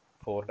 എന്നാൽ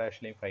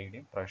 4'ലെയും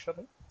 5'ലെയും പ്രഷർ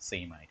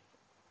സെയിം ആയിരിക്കും.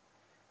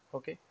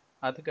 ഓക്കെ,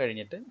 അത്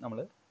കഴിഞ്ഞിട്ട് നമ്മൾ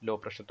ലോ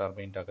പ്രഷർ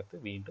ടർബൈൻ്റെ അകത്ത്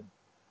വീണ്ടും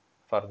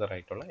ഫർദർ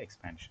ആയിട്ടുള്ള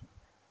എക്സ്പാൻഷൻ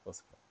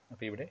പോസിബിൾ.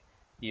 അപ്പോൾ ഇവിടെ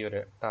ഈ ഒരു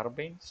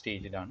ടർബൈൻ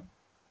സ്റ്റേജിലാണ്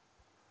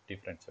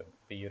ഡിഫറൻസ് വരുന്നത്.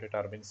 അപ്പോൾ ഈ ഒരു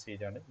ടർബൈൻ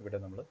സ്റ്റേജാണ് ഇവിടെ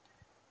നമ്മൾ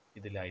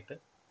ഇതിലായിട്ട്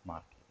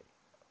മാർക്ക്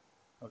ചെയ്തിരിക്കുന്നത്.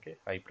 Okay,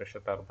 high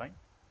pressure turbine,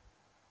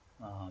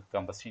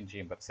 combustion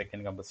chamber,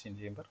 second combustion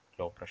chamber,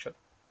 low pressure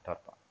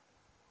turbine.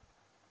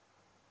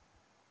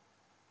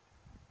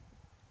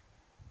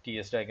 T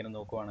S diagram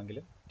നോക്കുവാണെങ്കിൽ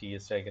T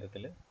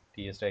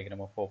S diagram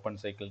of open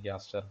cycle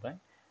gas turbine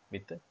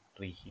with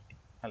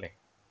reheating അല്ലേ.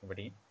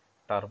 ഇവിടെയും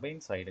ടർബൈൻ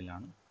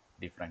സൈഡിലാണ്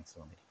ഡിഫറൻസ്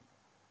വന്നിരിക്കുന്നത്.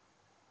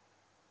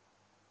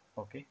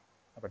 ഓക്കെ,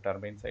 അപ്പോൾ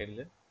ടർബൈൻ സൈഡിൽ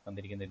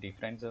വന്നിരിക്കുന്ന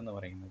ഡിഫറൻസ് എന്ന്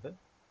പറയുന്നത്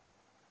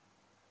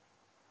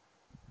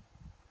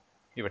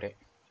ഇവിടെ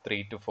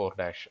 3 to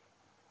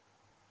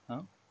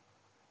 4'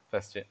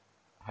 first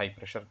high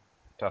pressure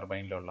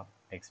ടർബൈനിലുള്ള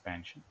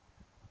expansion,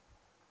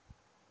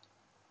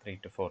 3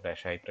 to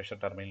 4' high pressure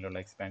ടർബൈനിലുള്ള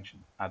expansion.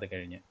 അത്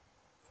കഴിഞ്ഞ്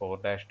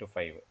 4' to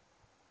 5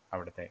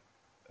 അവിടുത്തെ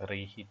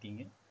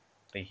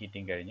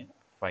റീഹീറ്റിംഗ് കഴിഞ്ഞ്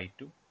 5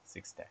 to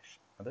 6'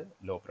 അത്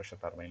ലോ പ്രഷർ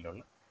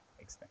ടർബൈനിലുള്ള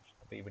എക്സ്പാൻഷൻ.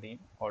 അപ്പോൾ ഇവിടെയും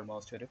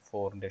ഓൾമോസ്റ്റ് ഒരു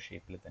 4ൻ്റെ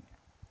ഷേപ്പിൽ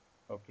തന്നെയാണ്.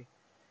 ഓക്കെ,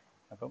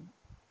 അപ്പം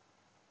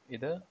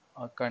ഇത്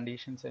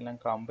കണ്ടീഷൻസ് എല്ലാം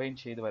കമ്പൈൻ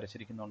ചെയ്ത്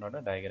വരച്ചിരിക്കുന്നതുകൊണ്ടാണ്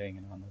ഡയഗ്രം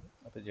ഇങ്ങനെ വന്നത്.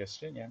 അപ്പോൾ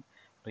ജസ്റ്റ് ഞാൻ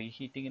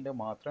റീഹീറ്റിങ്ങിൻ്റെ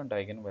മാത്രം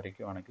ഡയഗ്രം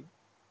വരയ്ക്കുകയാണെങ്കിൽ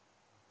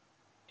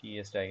ടി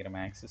എസ് ഡയഗ്രം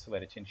ആക്സിസ്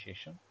വരച്ചതിന്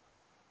ശേഷം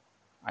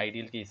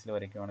ഐഡിയൽ കേസിൽ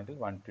വരയ്ക്കുകയാണെങ്കിൽ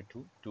 1 to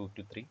 2, 2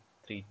 to 3,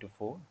 3 to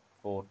 4,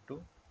 4 to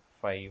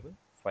 5,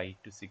 5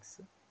 to 6,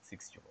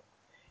 6 to 4.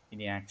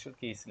 ഇനി actual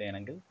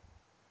കേസിലാണെങ്കിൽ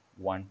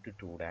 1 to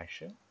 2',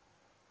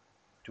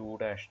 2'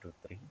 to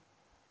 3,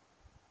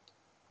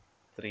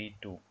 3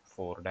 to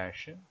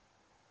 4',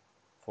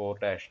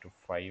 4' to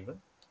 5,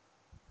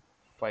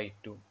 5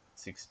 to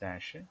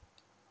 6',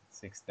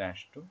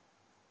 6' to 1.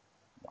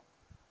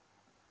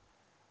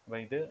 അപ്പോൾ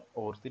ഇത്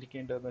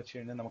ഓർത്തിരിക്കേണ്ടതെന്ന് വെച്ച്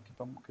കഴിഞ്ഞാൽ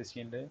നമുക്കിപ്പം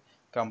ക്വസ്റ്റ്യൻ്റെ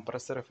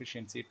കംപ്രസർ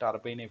എഫിഷ്യൻസി,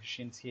 ടർബൈൻ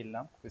എഫിഷ്യൻസി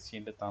എല്ലാം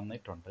ക്വസ്റ്റ്യൻ്റെ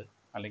തന്നിട്ടുണ്ട്.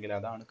 അല്ലെങ്കിൽ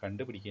അതാണ്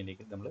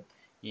കണ്ടുപിടിക്കേണ്ടെങ്കിൽ നമ്മൾ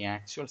ഈ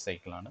ആക്ച്വൽ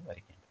സൈക്കിളാണ്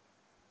വരയ്ക്കേണ്ടത്.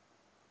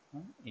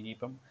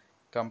 ഇനിയിപ്പം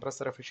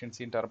കംപ്രസർ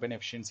എഫിഷ്യൻസിയും ടർബൈൻ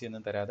എഫിഷ്യൻസി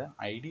ഒന്നും തരാതെ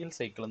ഐഡിയൽ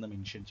സൈക്കിൾ എന്ന്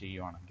മെൻഷൻ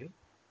ചെയ്യുവാണെങ്കിൽ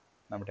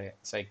നമ്മുടെ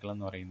സൈക്കിൾ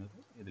എന്ന് പറയുന്നത്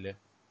ഇതിൽ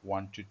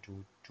 1 to 2,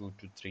 2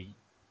 to 3,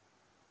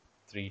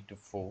 3 to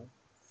 4,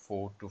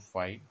 4 to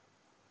 5,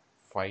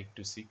 5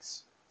 to 6,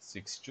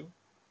 6 to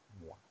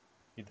 1.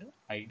 ഇത്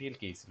ഐഡിയൽ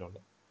കേസിലുള്ള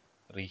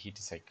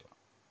റീഹീറ്റ് സൈക്കിളാണ്.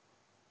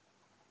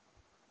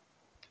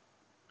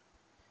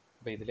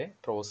 അപ്പോൾ ഇതിലെ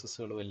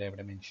പ്രോസസ്സുകളും എല്ലാം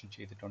ഇവിടെ മെൻഷൻ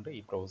ചെയ്തിട്ടുണ്ട്.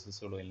 ഈ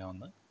പ്രോസസ്സുകളും എല്ലാം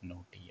ഒന്ന്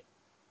നോട്ട് ചെയ്യാം.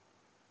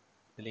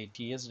 ഇതിൽ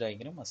ടി എസ്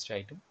ഡയഗ്രം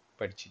മസ്റ്റായിട്ടും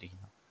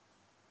പഠിച്ചിരിക്കുന്നു.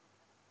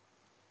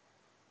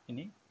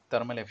 ഇനി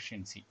thermal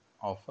efficiency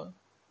of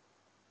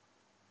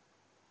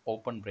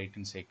open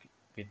Brayton cycle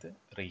with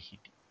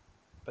reheating.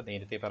 ഇപ്പോൾ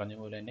നേരത്തെ പറഞ്ഞ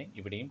പോലെ തന്നെ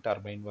ഇവിടെയും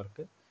ടർബൈൻ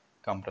വർക്ക്,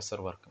 കംപ്രസർ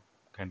വർക്കും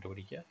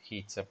കണ്ടുപിടിക്കുക,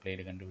 ഹീറ്റ്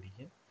സപ്ലൈഡ്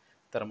കണ്ടുപിടിക്കുക.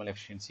 Thermal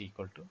efficiency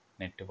equal to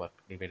net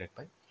work divided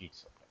by heat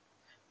supply.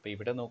 അപ്പോൾ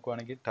ഇവിടെ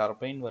നോക്കുവാണെങ്കിൽ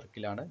ടർബൈൻ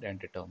വർക്കിലാണ്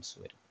 2 ടേംസ്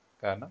വരും,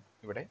 കാരണം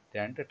ഇവിടെ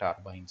 2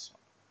 ടർബൈൻസ്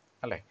ഉണ്ട്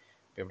അല്ലേ.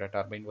 അപ്പോൾ ഇവിടെ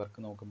ടർബൈൻ വർക്ക്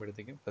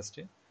നോക്കുമ്പോഴത്തേക്കും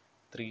ഫസ്റ്റ്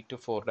 3 to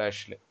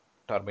 4'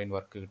 ടർബൈൻ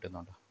വർക്ക്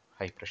കിട്ടുന്നുണ്ട്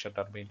ഹൈ പ്രഷർ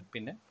ടർബൈനിൽ,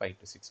 പിന്നെ 5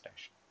 to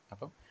 6'.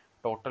 അപ്പം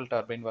ടോട്ടൽ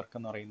ടർബൈൻ വർക്ക്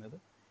എന്ന് പറയുന്നത്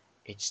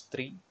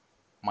H3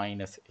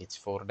 minus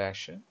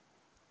H4',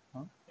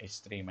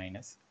 H3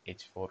 minus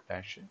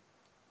H4'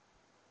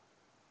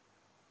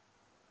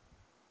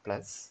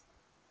 plus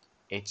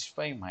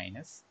H5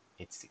 minus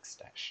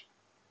H6'.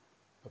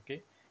 Okay,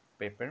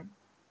 അപ്പോൾ എപ്പോഴും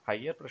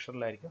ഹയർ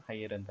പ്രഷറിലായിരിക്കും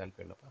ഹയർ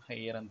എൻതാൽപ്പി ഉള്ളത്. അപ്പോൾ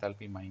higher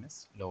enthalpy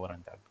minus lower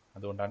enthalpy,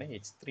 അതുകൊണ്ടാണ്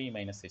H3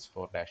 minus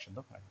H4'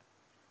 എന്ന് പറയുന്നത്.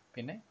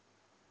 പിന്നെ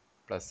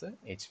plus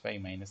H5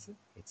 minus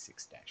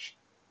H6'.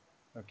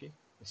 Okay,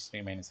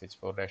 H3 minus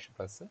H4'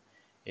 plus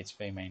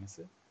H5 minus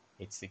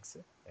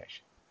H6'.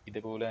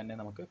 ഇതുപോലെ തന്നെ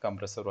നമുക്ക്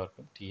കംപ്രസർ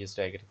വർക്കും ടി എസ്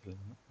ഡയഗ്രത്തിൽ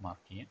നിന്ന്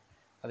മാർക്ക് ചെയ്യാം.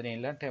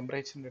 അതിനെല്ലാം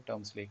ടെമ്പറേച്ചറിൻ്റെ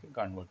ടേംസിലേക്ക്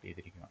കൺവേർട്ട്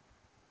ചെയ്തിരിക്കുകയാണ്.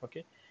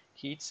 ഓക്കെ,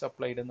 ഹീറ്റ്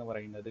സപ്ലൈഡ് എന്ന്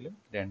പറയുന്നതിലും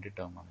 2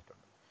 ടേം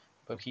വന്നിട്ടുണ്ട്.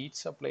 അപ്പോൾ ഹീറ്റ്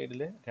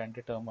സപ്ലൈഡിൽ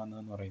 2 ടേം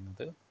വന്നതെന്ന്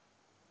പറയുന്നത്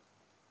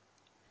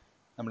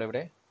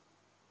നമ്മളിവിടെ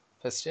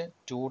first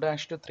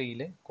 2' to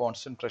 3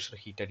 constant pressure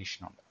heat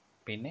addition ഉണ്ട്,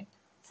 പിന്നെ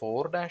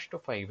 4' to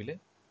 5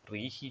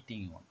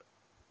 റീഹീറ്റിങ്ങും ഉണ്ട്.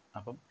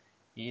 അപ്പം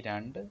ഈ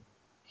 2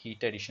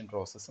 ഹീറ്റ് അഡീഷൻ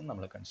പ്രോസസ്സും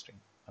നമ്മൾ കൺസിഡർ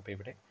ചെയ്യും. അപ്പോൾ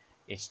ഇവിടെ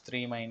H3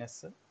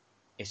 minus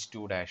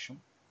H2'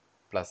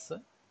 plus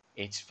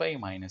H5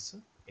 minus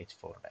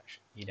H4',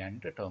 ഈ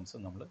 2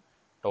 ടേംസും നമ്മൾ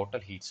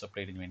ടോട്ടൽ ഹീറ്റ്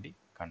സപ്ലൈഡിന് വേണ്ടി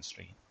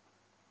കൺസിഡർ ചെയ്യും.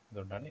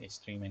 അതുകൊണ്ടാണ്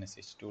H3 minus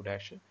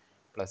H2'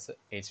 plus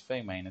H5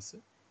 minus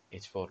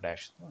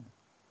H4' എന്ന് വന്നത്.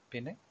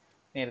 പിന്നെ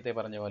നേരത്തെ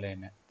പറഞ്ഞ പോലെ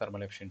തന്നെ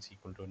thermal efficiency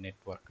equal to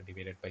net work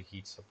divided by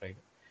heat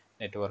supplied.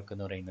 Net work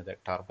എന്ന് പറയുന്നത്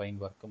turbine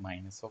work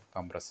minus of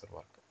compressor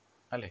work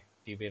അല്ലേ,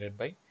 divided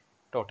by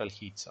total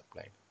heat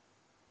supplied.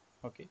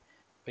 Okay,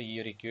 അപ്പോൾ ഈ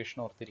ഒരു ഇക്വേഷൻ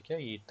ഓർത്തിരിക്കുക.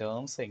 ഈ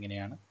ടേംസ്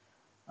എങ്ങനെയാണ്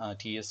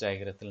ടി എസ്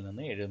ഡയഗ്രത്തിൽ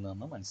നിന്ന്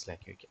എഴുതുന്നതെന്ന്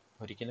മനസ്സിലാക്കി വയ്ക്കുക.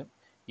 ഒരിക്കലും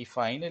ഈ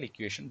ഫൈനൽ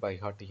ഇക്വേഷൻ ബൈ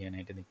ഹാർട്ട്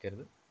ചെയ്യാനായിട്ട്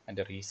നിൽക്കരുത്.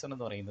 അതിൻ്റെ റീസൺ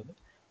എന്ന് പറയുന്നത്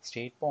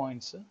സ്റ്റേറ്റ്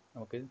പോയിൻറ്റ്സ്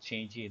നമുക്ക്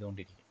ചേഞ്ച്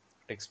ചെയ്തുകൊണ്ടിരിക്കും.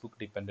 ടെക്സ്റ്റ് ബുക്ക്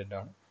ഡിപ്പെൻഡൻ്റ്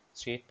ആണ്.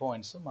 സ്റ്റേറ്റ്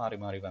പോയിന്റ്സ് മാറി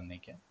മാറി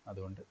വന്നേക്കാം.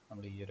 അതുകൊണ്ട്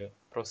നമ്മൾ ഈ ഒരു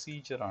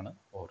പ്രൊസീജിയറാണ്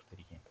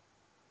ഓർത്തിരിക്കേണ്ടത്.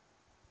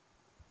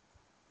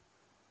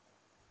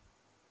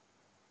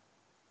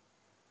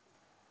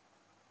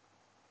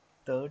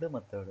 Third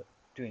method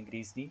to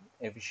increase the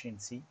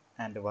efficiency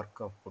and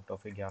work output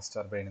of A gas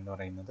turbine എന്ന്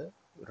പറയുന്നത്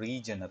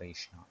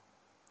റീജനറേഷനാണ്.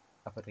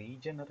 അപ്പോൾ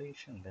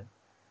റീജനറേഷനിൽ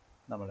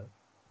നമ്മൾ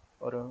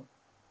ഒരു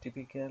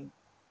typical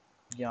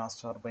gas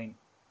turbine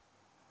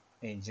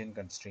engine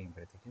consider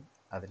ചെയ്യുമ്പോഴത്തേക്കും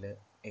അതിൽ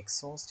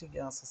എക്സോസ്റ്റ്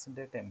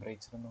ഗ്യാസസിൻ്റെ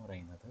ടെമ്പറേച്ചർ എന്ന്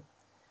പറയുന്നത്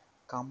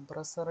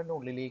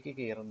കംപ്രസറിനുള്ളിലേക്ക്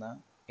കയറുന്ന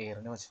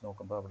എയറിനെ വെച്ച്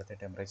നോക്കുമ്പോൾ അവിടുത്തെ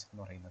ടെമ്പറേച്ചർ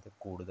എന്ന് പറയുന്നത്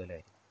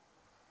കൂടുതലായിരിക്കും.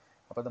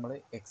 അപ്പോൾ നമ്മൾ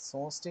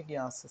exhaust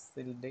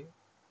ഗ്യാസസിൻ്റെ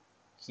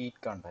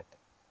heat content,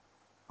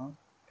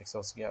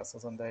 exhaust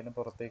gases എന്തായാലും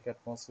പുറത്തേക്ക്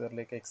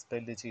അറ്റ്മോസ്ഫിയറിലേക്ക്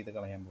എക്സ്പെല് ചെയ്ത്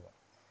കളയാൻ പോകാം.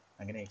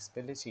 അങ്ങനെ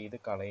എക്സ്പെല് ചെയ്ത്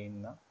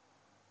കളയുന്ന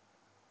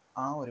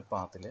ആ ഒരു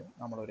പാത്തിൽ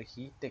നമ്മളൊരു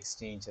ഹീറ്റ്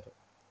എക്സ്ചേഞ്ചർ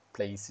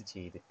പ്ലേസ്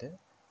ചെയ്തിട്ട്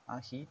ആ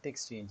ഹീറ്റ്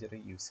എക്സ്ചേഞ്ചർ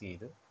യൂസ്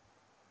ചെയ്ത്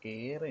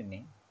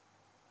എയറിനെ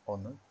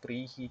ഒന്ന് പ്രീ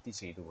ഹീറ്റ്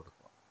ചെയ്ത്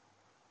കൊടുക്കുക.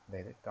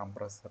 അതായത്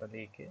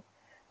കംപ്രസറിലേക്ക്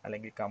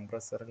അല്ലെങ്കിൽ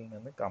കംപ്രസറിൽ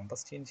നിന്ന്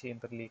കമ്പസ്റ്റൻ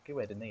ചേമ്പറിലേക്ക്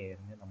വരുന്ന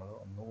എയറിനെ നമ്മൾ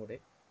ഒന്നുകൂടെ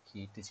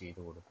ഹീറ്റ്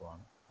ചെയ്ത്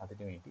കൊടുക്കുകയാണ്.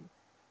 അതിനുവേണ്ടി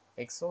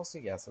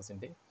എക്സോസ്റ്റ്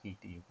ഗ്യാസസിൻ്റെ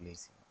ഹീറ്റ്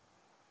യൂട്ടിലൈസ് ചെയ്യും.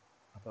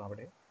 അപ്പോൾ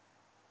അവിടെ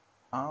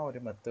ആ ഒരു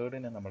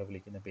മെത്തേഡിനെ നമ്മൾ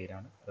വിളിക്കുന്ന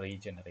പേരാണ്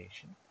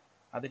റീജനറേഷൻ.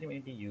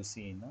 അതിനുവേണ്ടി യൂസ്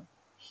ചെയ്യുന്ന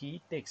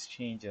ഹീറ്റ്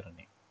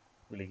എക്സ്ചേഞ്ചറിനെ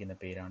വിളിക്കുന്ന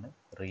പേരാണ്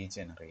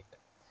regenerator.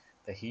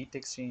 The heat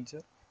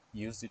exchanger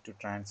used to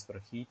transfer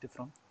heat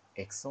from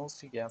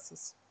exhaust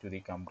gases to the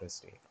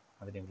compressed air.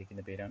 അതിനെ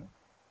വിളിക്കുന്ന പേരാണ്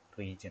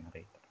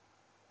റീജനറേറ്റർ.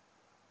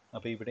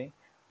 അപ്പോൾ ഇവിടെ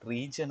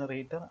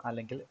റീജനറേറ്റർ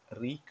അല്ലെങ്കിൽ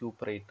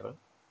റീക്യൂപ്പറേറ്റർ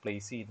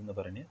പ്ലേസ് ചെയ്തെന്ന്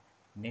പറഞ്ഞ്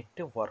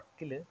നെറ്റ്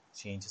വർക്കിൽ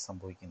ചേഞ്ച്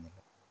സംഭവിക്കുന്നില്ല.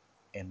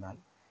 എന്നാൽ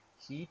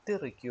ഹീറ്റ്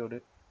റിക്വേർഡ്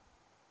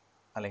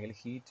അല്ലെങ്കിൽ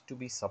heat to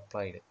B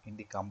supplied in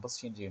the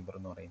combustion chamber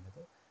എന്ന്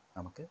പറയുന്നത്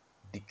നമുക്ക്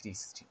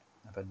ഡിക്രീസ് ചെയ്യും.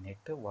 അപ്പം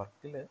net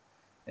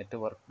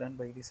work done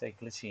by the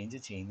cycle change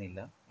ചെയ്യുന്നില്ല.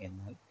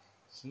 എന്നാൽ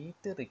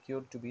heat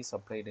required to B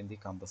supplied in the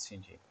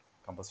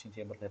combustion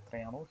ചേമ്പറിൽ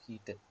എത്രയാണോ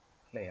ഹീറ്റ്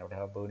അല്ലേ, അവിടെ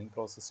ആ ബേണിംഗ്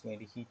പ്രോസസ്സിന്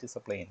വേണ്ടി ഹീറ്റ്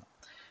സപ്ലൈ ചെയ്യുന്ന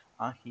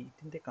ആ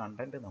ഹീറ്റിൻ്റെ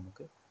കണ്ടൻറ്റ്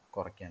നമുക്ക്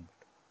കുറയ്ക്കാൻ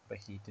പറ്റും. അപ്പോൾ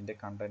ഹീറ്റിൻ്റെ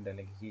കണ്ടൻറ്റ്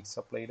അല്ലെങ്കിൽ ഹീറ്റ്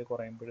സപ്ലൈയിൽ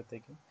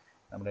കുറയുമ്പോഴത്തേക്കും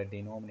നമ്മുടെ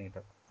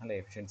ഡിനോമിനേറ്റർ അല്ലെ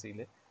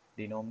എഫിഷ്യൻസിയിൽ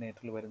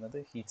ഡിനോമിനേറ്ററിൽ വരുന്നത്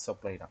ഹീറ്റ്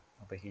സപ്ലൈഡാണ്.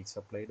 അപ്പോൾ ഹീറ്റ്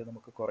സപ്ലൈഡ്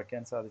നമുക്ക്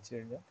കുറയ്ക്കാൻ സാധിച്ചു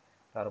കഴിഞ്ഞാൽ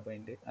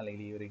ടർബൈൻ്റെ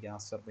അല്ലെങ്കിൽ ഈ ഒരു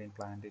ഗ്യാസ് ടർബൈൻ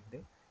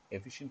പ്ലാന്റിൻ്റെ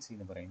എഫിഷ്യൻസി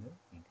എന്ന് പറയുന്നത്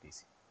ഇൻക്രീസ്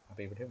ചെയ്യും.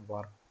 അപ്പോൾ ഇവിടെ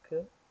വർക്ക്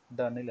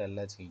ഡണ്ണിലല്ല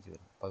ചേഞ്ച്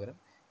വരുന്നത്, പകരം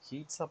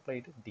ഹീറ്റ്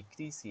സപ്ലൈഡ്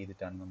ഡിക്രീസ്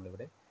ചെയ്തിട്ടാണ്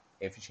നമ്മളിവിടെ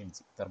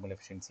തെർമൽ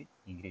എഫിഷ്യൻസി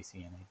ഇൻക്രീസ്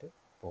ചെയ്യാനായിട്ട്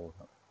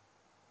പോകുന്നത്.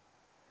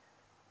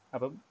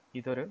 അപ്പം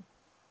ഇതൊരു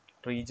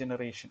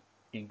regeneration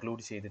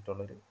include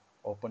ചെയ്തിട്ടുള്ളൊരു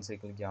open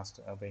cycle gas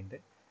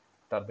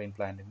turbine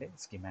പ്ലാന്റിൻ്റെ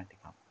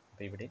സ്കീമാറ്റിക് ആണ്.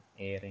 അപ്പോൾ ഇവിടെ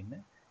എയറിന്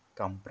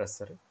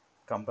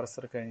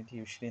കംപ്രസർ കഴിഞ്ഞിട്ട്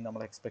യൂഷ്വലി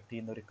നമ്മൾ എക്സ്പെക്ട്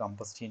ചെയ്യുന്ന ഒരു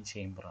കമ്പസ്റ്റൻ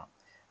ചേമ്പറാണ്.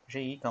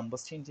 പക്ഷേ ഈ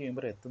കമ്പസ്റ്റൻ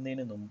ചേമ്പർ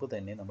എത്തുന്നതിന് മുമ്പ്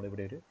തന്നെ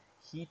നമ്മളിവിടെ ഒരു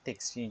ഹീറ്റ്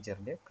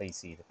എക്സ്ചേഞ്ചറിൻ്റെ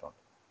പ്ലേസ് ചെയ്തിട്ടുണ്ട്.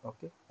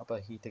 ഓക്കെ, അപ്പോൾ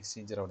ഹീറ്റ്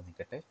എക്സ്ചേഞ്ചർ അവിടെ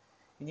നിൽക്കട്ടെ.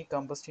 ഇനി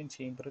കമ്പസ്റ്റൻ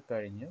ചേമ്പർ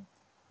കഴിഞ്ഞ്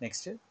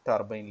നെക്സ്റ്റ്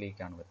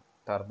ടർബൈനിലേക്കാണ് വരുന്നത്.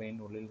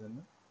 ടർബൈനുള്ളിൽ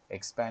നിന്ന്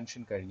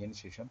എക്സ്പാൻഷൻ കഴിഞ്ഞതിന്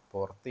ശേഷം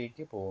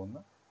പുറത്തേക്ക് പോകുന്ന,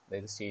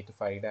 അതായത് സ്റ്റേറ്റ്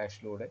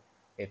 5'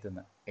 എത്തുന്ന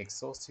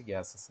എക്സോസ്റ്റ്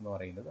ഗ്യാസസ് എന്ന്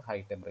പറയുന്നത് ഹൈ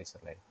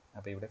ടെമ്പറേച്ചറിലായിരിക്കും.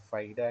 അപ്പോൾ ഇവിടെ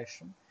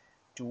 5'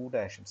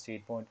 2'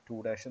 സ്റ്റേറ്റ് പോയിന്റ്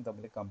 2'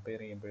 തമ്മിൽ കമ്പയർ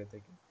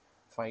ചെയ്യുമ്പോഴത്തേക്കും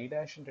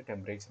 5'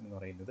 ടെമ്പറേച്ചർ എന്ന്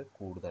പറയുന്നത്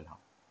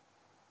കൂടുതലാണ്.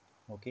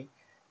 ഓക്കെ,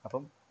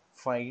 അപ്പം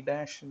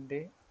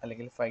 5'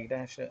 അല്ലെങ്കിൽ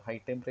 5' ഹൈ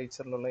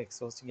ടെമ്പറേച്ചറിലുള്ള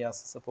എക്സോസ്റ്റ്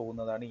ഗ്യാസസ്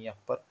പോകുന്നതാണ് ഈ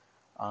അപ്പർ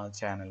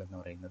ചാനൽ എന്ന്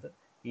പറയുന്നത്.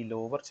 ഈ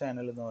ലോവർ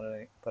ചാനൽ എന്ന്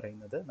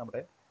പറയുന്നത്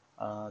നമ്മുടെ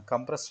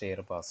കംപ്രസ്ഡ്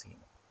എയർ പാസ്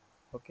ചെയ്യുന്നു.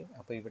 ഓക്കെ,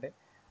 അപ്പോൾ ഇവിടെ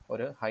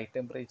ഒരു ഹൈ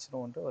ടെമ്പറേച്ചറും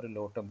ഉണ്ട്, ഒരു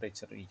ലോ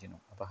ടെമ്പറേച്ചർ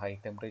റീജിയനും. അപ്പോൾ ഹൈ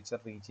ടെമ്പറേച്ചർ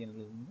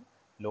റീജിയനിൽ നിന്ന്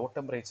ലോ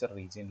ടെമ്പറേച്ചർ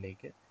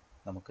റീജിയനിലേക്ക്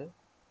നമുക്ക്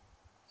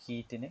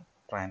ഹീറ്റിനെ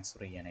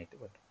ട്രാൻസ്ഫർ ചെയ്യാനായിട്ട്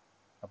പറ്റും.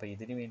 അപ്പോൾ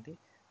ഇതിനു വേണ്ടി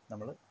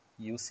നമ്മൾ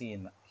യൂസ്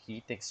ചെയ്യുന്ന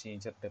ഹീറ്റ്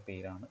എക്സ്ചേഞ്ചറിൻ്റെ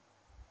പേരാണ്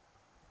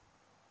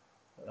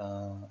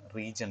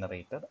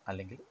റീജനറേറ്റർ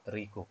അല്ലെങ്കിൽ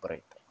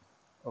റീകൂപ്പറേറ്റർ.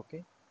 ഓക്കെ,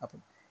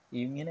 അപ്പം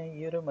ഇങ്ങനെ ഈ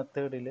ഒരു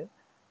മെത്തേഡിൽ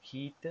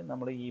ഹീറ്റ്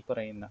നമ്മൾ ഈ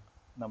പറയുന്ന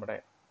നമ്മുടെ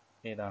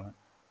ഏതാണ്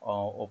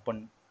ഓപ്പൺ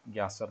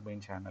ഗ്യാസ് ടർബൈൻ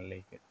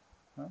ചാനലിലേക്ക്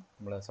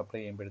നമ്മൾ സപ്ലൈ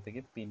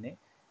ചെയ്യുമ്പോഴത്തേക്കും, പിന്നെ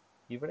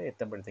ഇവിടെ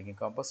എത്തുമ്പോഴത്തേക്കും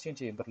കമ്പസ്റ്റൻ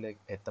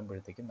ചേമ്പറിലേക്ക്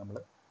എത്തുമ്പോഴത്തേക്കും നമ്മൾ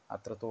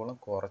അത്രത്തോളം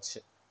കുറച്ച്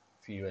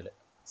ഫ്യൂവൽ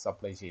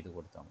സപ്ലൈ ചെയ്ത്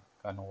കൊടുത്താൽ മതി.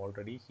 കാരണം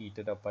ഓൾറെഡി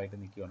ഹീറ്റഡ് അപ്പായിട്ട്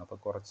നിൽക്കുകയാണ്. അപ്പോൾ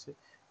കുറച്ച്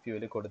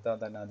ഫ്യൂവൽ കൊടുത്താൽ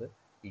തന്നെ അത്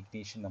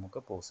ഇഗ്നീഷൻ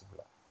നമുക്ക്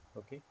പോസിബിളാണ്.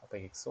 ഓക്കെ, അപ്പോൾ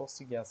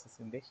എക്സോസ്റ്റ്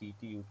ഗ്യാസസിൻ്റെ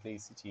ഹീറ്റ്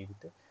യൂട്ടിലൈസ്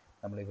ചെയ്തിട്ട്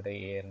നമ്മളിവിടെ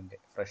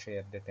ഫ്രഷ്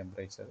എയറിൻ്റെ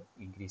ടെമ്പറേച്ചർ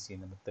ഇൻക്രീസ്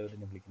ചെയ്യുന്ന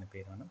മെത്തേഡിനെ വിളിക്കുന്ന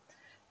പേരാണ്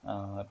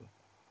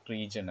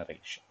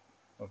റീജനറേഷൻ.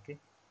 ഓക്കെ,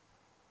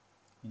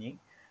 ഇനി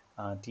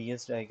ടി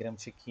എസ് ഡയഗ്രാം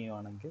ചെക്ക്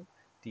ചെയ്യുകയാണെങ്കിൽ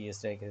ടി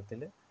എസ്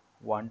ഡയഗ്രത്തിൽ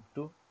 1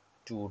 to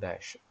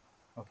 2'.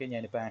 ഓക്കെ,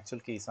 ഞാനിപ്പോൾ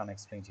ആക്ച്വൽ കേസാണ്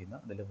എക്സ്പ്ലെയിൻ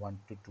ചെയ്യുന്നത്. അതിൽ 1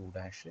 to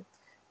 2',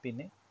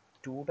 പിന്നെ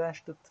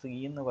 2' to 3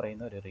 എന്ന്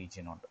പറയുന്ന ഒരു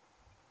റീജിയൻ ഉണ്ട്.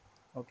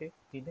 ഓക്കെ,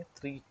 പിന്നെ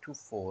 3 to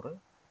 4,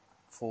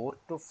 4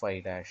 to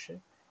 5',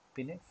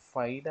 പിന്നെ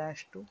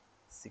 5' to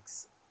 6.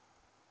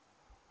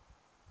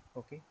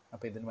 ഓക്കെ,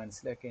 അപ്പോൾ ഇതിന്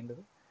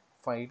മനസ്സിലാക്കേണ്ടത്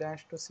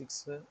 5' to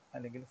 6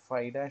 അല്ലെങ്കിൽ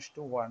 5'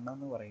 to 1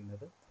 എന്ന്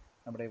പറയുന്നത്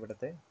നമ്മുടെ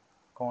ഇവിടുത്തെ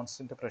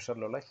കോൺസ്റ്റൻറ്റ്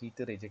പ്രഷറിലുള്ള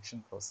ഹീറ്റ് റിജക്ഷൻ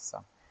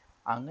പ്രോസസ്സാണ്.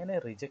 അങ്ങനെ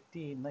റിജക്റ്റ്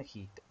ചെയ്യുന്ന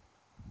ഹീറ്റ്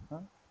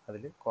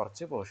അതിൽ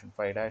കുറച്ച് പോർഷൻ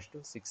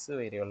 5-6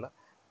 വരെയുള്ള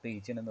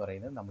റീജിയൻ എന്ന്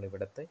പറയുന്നത്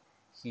നമ്മളിവിടുത്തെ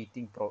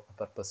ഹീറ്റിംഗ്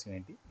പർപ്പസിന്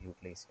വേണ്ടി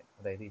യൂട്ടിലൈസ് ചെയ്യണം.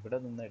 അതായത് ഇവിടെ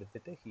നിന്ന്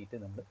എടുത്തിട്ട് ഹീറ്റ്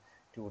നമ്മൾ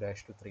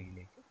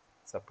 2-3യിലേക്ക്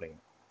സപ്ലൈ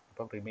ചെയ്യണം.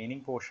 അപ്പം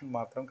റിമൈനിങ് പോർഷൻ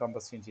മാത്രം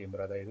കമ്പസ്റ്റ്യൻ ചേമ്പർ,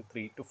 അതായത്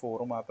 3 to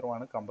 4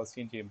 മാത്രമാണ്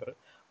കമ്പസ്റ്റ്യൻ ചേമ്പർ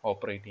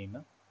ഓപ്പറേറ്റ് ചെയ്യുന്ന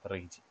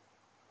റീജിയൻ.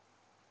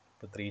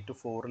 ഇപ്പോൾ 3 to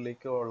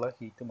 4ലേക്കുള്ള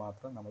ഹീറ്റ്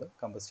മാത്രം നമ്മൾ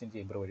കമ്പസ്റ്റ്യൻ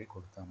ചേമ്പർ വഴി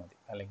കൊടുത്താൽ മതി.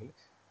 അല്ലെങ്കിൽ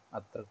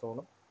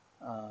അത്രത്തോളം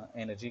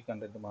എനർജി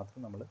കണ്ടൻറ്റ് മാത്രം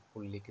നമ്മൾ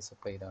ഉള്ളിലേക്ക്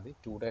സപ്ലൈ ചെയ്താൽ മതി.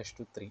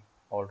 2-3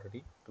 ഓൾറെഡി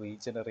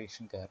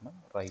റീജനറേഷൻ കാരണം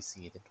റൈസ്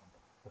ചെയ്തിട്ടുണ്ട്.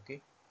 ഓക്കെ,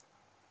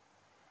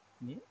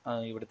 ഇനി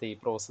ഇവിടുത്തെ ഈ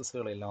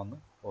പ്രോസസ്സുകളെല്ലാം ഒന്ന്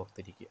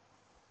ഓർത്തിരിക്കുക.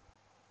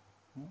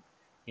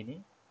 ഇനി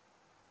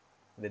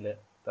ഇതിൽ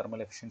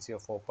thermal efficiency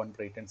of open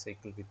ബ്രേറ്റൺ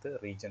cycle with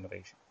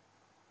regeneration,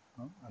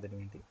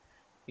 അതിനുവേണ്ടി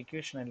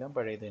ഇക്വേഷൻ എല്ലാം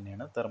പഴയത്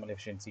തന്നെയാണ്. Thermal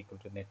efficiency equal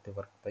to net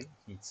work by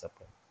heat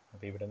supply.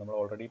 അപ്പോൾ ഇവിടെ നമ്മൾ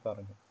ഓൾറെഡി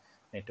പറഞ്ഞു,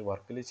 നെറ്റ്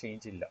വർക്കിൽ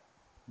ചേഞ്ച് ഇല്ല.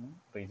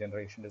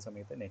 റീജനറേഷൻ്റെ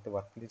സമയത്ത് നെറ്റ്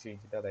വർക്കിൽ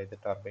ചേഞ്ച് ഇല്ല. അതായത്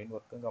ടർബൈൻ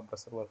വർക്കും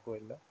കംപ്രസർ വർക്കും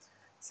എല്ലാം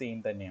സെയിം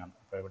തന്നെയാണ്.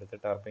 അപ്പോൾ ഇവിടുത്തെ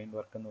ടർബൈൻ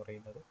വർക്ക്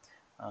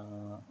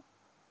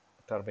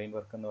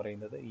എന്ന്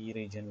പറയുന്നത് ഈ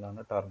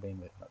റീജിയനിലാണ് ടർബൈൻ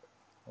വരുന്നത്.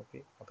 ഓക്കെ,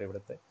 അപ്പോൾ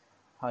ഇവിടുത്തെ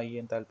high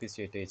enthalpy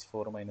state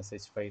H4 -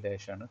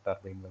 H5- ആണ്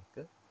ടർബൈൻ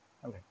വർക്ക്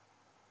അല്ലേ.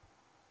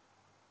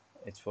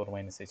 H4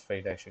 -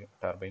 H5-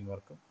 ടർബൈൻ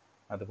വർക്കും,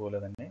 അതുപോലെ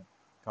തന്നെ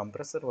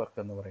കംപ്രസർ വർക്ക്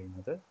എന്ന്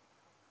പറയുന്നത്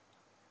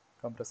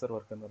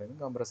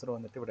കംപ്രസർ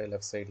വന്നിട്ട് ഇവിടെ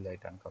ലെഫ്റ്റ്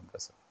സൈഡിലായിട്ടാണ്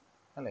കംപ്രസർ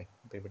അല്ലേ.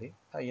 അപ്പോൾ ഇവിടെ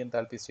ഹൈ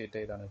എൻതാൽപ്പി സ്റ്റേറ്റ്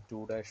ഏതാണ്,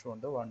 2'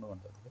 ഉണ്ട് 1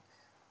 ഉണ്ട്. അതിൽ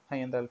ഹൈ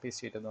എൻതാൽപ്പി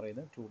സ്റ്റേറ്റ് എന്ന്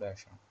പറയുന്നത്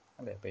 2' ആണ്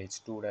അല്ലേ. അപ്പോൾ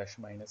H2- -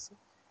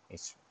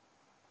 H1.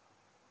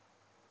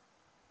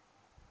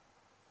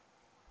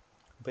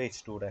 അപ്പോൾ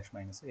H2-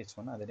 -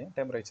 H1 അതിനെ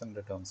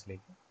ടെമ്പറേച്ചറിൻ്റെ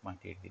ടേംസിലേക്ക്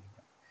മാറ്റി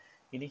എഴുതിയിരിക്കണം.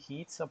 ഇനി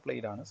ഹീറ്റ്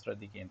സപ്ലൈഡാണ്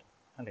ശ്രദ്ധിക്കേണ്ടത്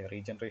അല്ലേ.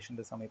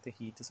 റീജനറേഷൻ്റെ സമയത്ത്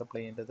ഹീറ്റ്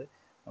സപ്ലൈ ചെയ്യേണ്ടത്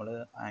നമ്മൾ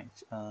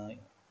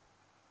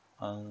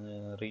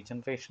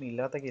റീജനറേഷൻ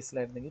ഇല്ലാത്ത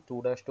കേസിലായിരുന്നെങ്കിൽ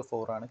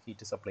 2-4 ആണ്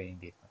ഹീറ്റ് സപ്ലൈ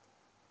ചെയ്യേണ്ടിയിരുന്നത്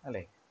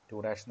അല്ലേ.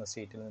 2' എന്ന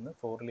സ്റ്റേറ്റിൽ നിന്ന്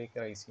 4ലേക്ക്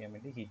റൈസ് ചെയ്യാൻ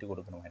വേണ്ടി ഹീറ്റ്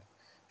കൊടുക്കണമായിരുന്നു.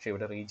 പക്ഷേ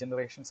ഇവിടെ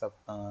റീജനറേഷൻ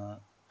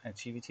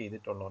അച്ചീവ്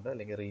ചെയ്തിട്ടുള്ളതുകൊണ്ട്,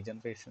 അല്ലെങ്കിൽ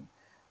റീജനറേഷൻ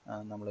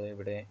നമ്മൾ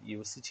ഇവിടെ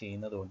യൂസ്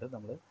ചെയ്യുന്നത് കൊണ്ട്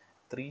നമ്മൾ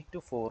 3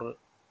 to 4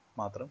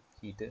 മാത്രം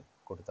ഹീറ്റ്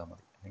കൊടുത്താൽ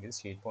മതി. അല്ലെങ്കിൽ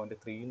സ്റ്റേറ്റ് പോയിന്റ്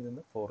 3യിൽ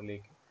നിന്ന്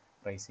 4ലേക്ക്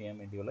റൈസ് ചെയ്യാൻ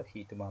വേണ്ടിയുള്ള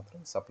ഹീറ്റ് മാത്രം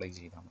സപ്ലൈ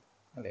ചെയ്താൽ മതി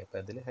അല്ലേ. അപ്പോൾ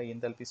അതിൽ ഹൈ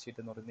എൻതാൽപ്പി സ്റ്റേറ്റ്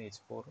എന്ന് പറയുന്നത്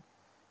H4,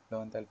 ലോ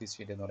എൻതാൽപ്പി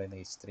സ്റ്റേറ്റ് എന്ന്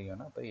പറയുന്നത് H3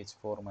 ആണ്. അപ്പോൾ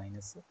H4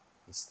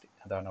 - H3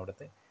 അതാണ്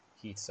അവിടുത്തെ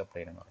ഹീറ്റ്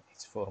സപ്ലൈഡ് എന്ന് പറയുന്നത്,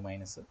 H4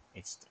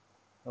 - H3.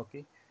 ഓക്കെ,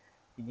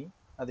 ഇനി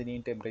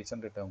അതിനെയും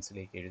ടെമ്പറേച്ചറിൻ്റെ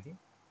ടേംസിലേക്ക് എഴുതി.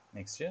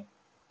 നെക്സ്റ്റ്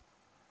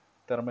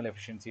തെർമൽ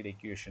എഫിഷ്യൻസിയുടെ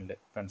ഇക്വേഷനിൽ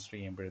കൺസിഡർ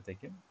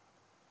ചെയ്യുമ്പോഴത്തേക്കും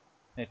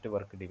net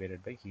work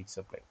divided by heat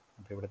supply.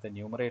 അപ്പോൾ ഇവിടുത്തെ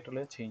ന്യൂമറേറ്ററിൽ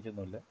ചേഞ്ച്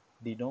ഒന്നുമില്ല,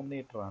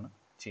 ഡിനോമിനേറ്ററാണ്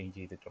ചേഞ്ച്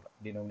ചെയ്തിട്ടുള്ളത്.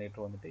 ഡിനോമിനേറ്റർ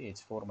വന്നിട്ട്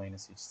H4 -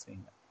 H3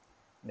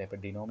 അല്ലേ. അപ്പോൾ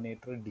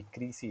ഡിനോമിനേറ്റർ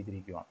ഡിക്രീസ്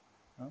ചെയ്തിരിക്കുകയാണ്.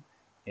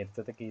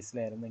 നേരത്തെ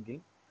കേസിലായിരുന്നെങ്കിൽ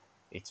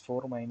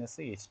H4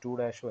 -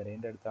 H2'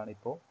 വരേണ്ട അടുത്താണ്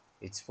ഇപ്പോൾ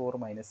H4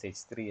 -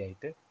 H3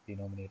 ആയിട്ട്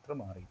ഡിനോമിനേറ്റർ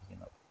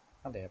മാറിയിരിക്കുന്നത്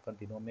അല്ലേ. അപ്പം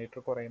ഡിനോമിനേറ്റർ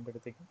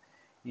കുറയുമ്പോഴത്തേക്കും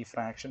ഈ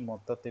ഫ്രാക്ഷൻ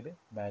മൊത്തത്തിൽ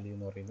വാല്യൂ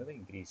എന്ന് പറയുന്നത്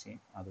ഇൻക്രീസ്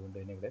ചെയ്യും. അതുകൊണ്ട്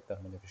തന്നെ ഇവിടെ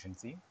തെർമൽ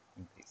എഫിഷ്യൻസിയും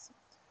ഇൻക്രീസ്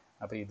ചെയ്യും.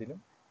 അപ്പോൾ ഇതിലും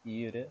ഈ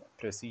ഒരു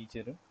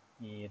പ്രൊസീജിയറും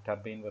ഈ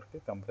turbine work,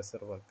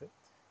 compressor work,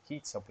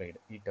 heat supplied,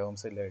 ഈ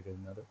ടേംസ് എല്ലാം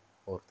എഴുതുന്നത്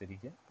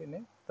ഓർത്തിരിക്കുക. പിന്നെ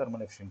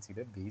തെർമൽ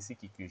എഫിഷ്യൻസിയുടെ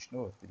ബേസിക് ഇക്വേഷനും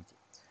ഓർത്തിരിക്കുക.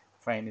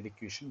 ഫൈനൽ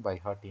ഇക്വേഷൻ ബൈ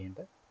ഹാർട്ട്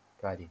ചെയ്യേണ്ട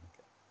കാര്യമില്ല.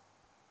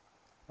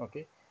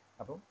 ഓക്കെ,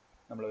 അപ്പം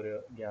നമ്മളൊരു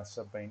ഗ്യാസ്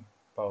ടർബൈൻ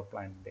പവർ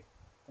പ്ലാന്റിൻ്റെ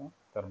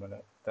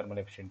തെർമൽ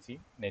എഫിഷ്യൻസി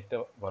നെറ്റ്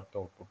വർക്ക്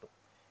ഔട്ട്പുട്ടും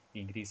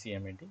ഇൻക്രീസ്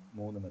ചെയ്യാൻ വേണ്ടി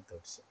 3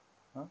 മെത്തേഡ്സ്.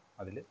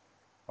 അതിൽ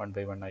 1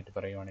 by 1 ആയിട്ട്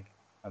പറയുവാണെങ്കിൽ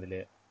അതിൽ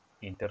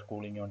ഇൻ്റർ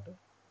കൂളിംഗ് ഉണ്ട്,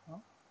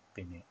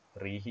 പിന്നെ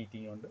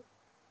റീഹീറ്റിംഗ് ഉണ്ട്,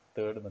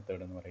 തേർഡ്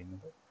മെത്തേഡ് എന്ന്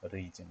പറയുന്നത്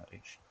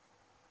റീജനറേഷൻ.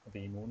 അപ്പോൾ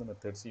ഈ 3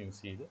 മെത്തേഡ്സ്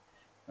യൂസ് ചെയ്ത്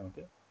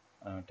നമുക്ക്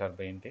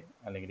ടർബൈൻ്റെ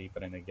അല്ലെങ്കിൽ ഈ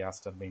പറയുന്ന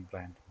ഗ്യാസ് ടർബൈൻ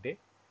പ്ലാന്റിൻ്റെ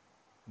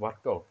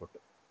വർക്ക് ഔട്ട്പുട്ട്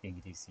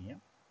ഇൻക്രീസ് ചെയ്യാം.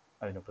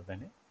 അതിനൊപ്പം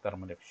തന്നെ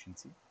തെർമൽ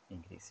എഫിഷ്യൻസി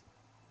ഇൻക്രീസ് ചെയ്യാം.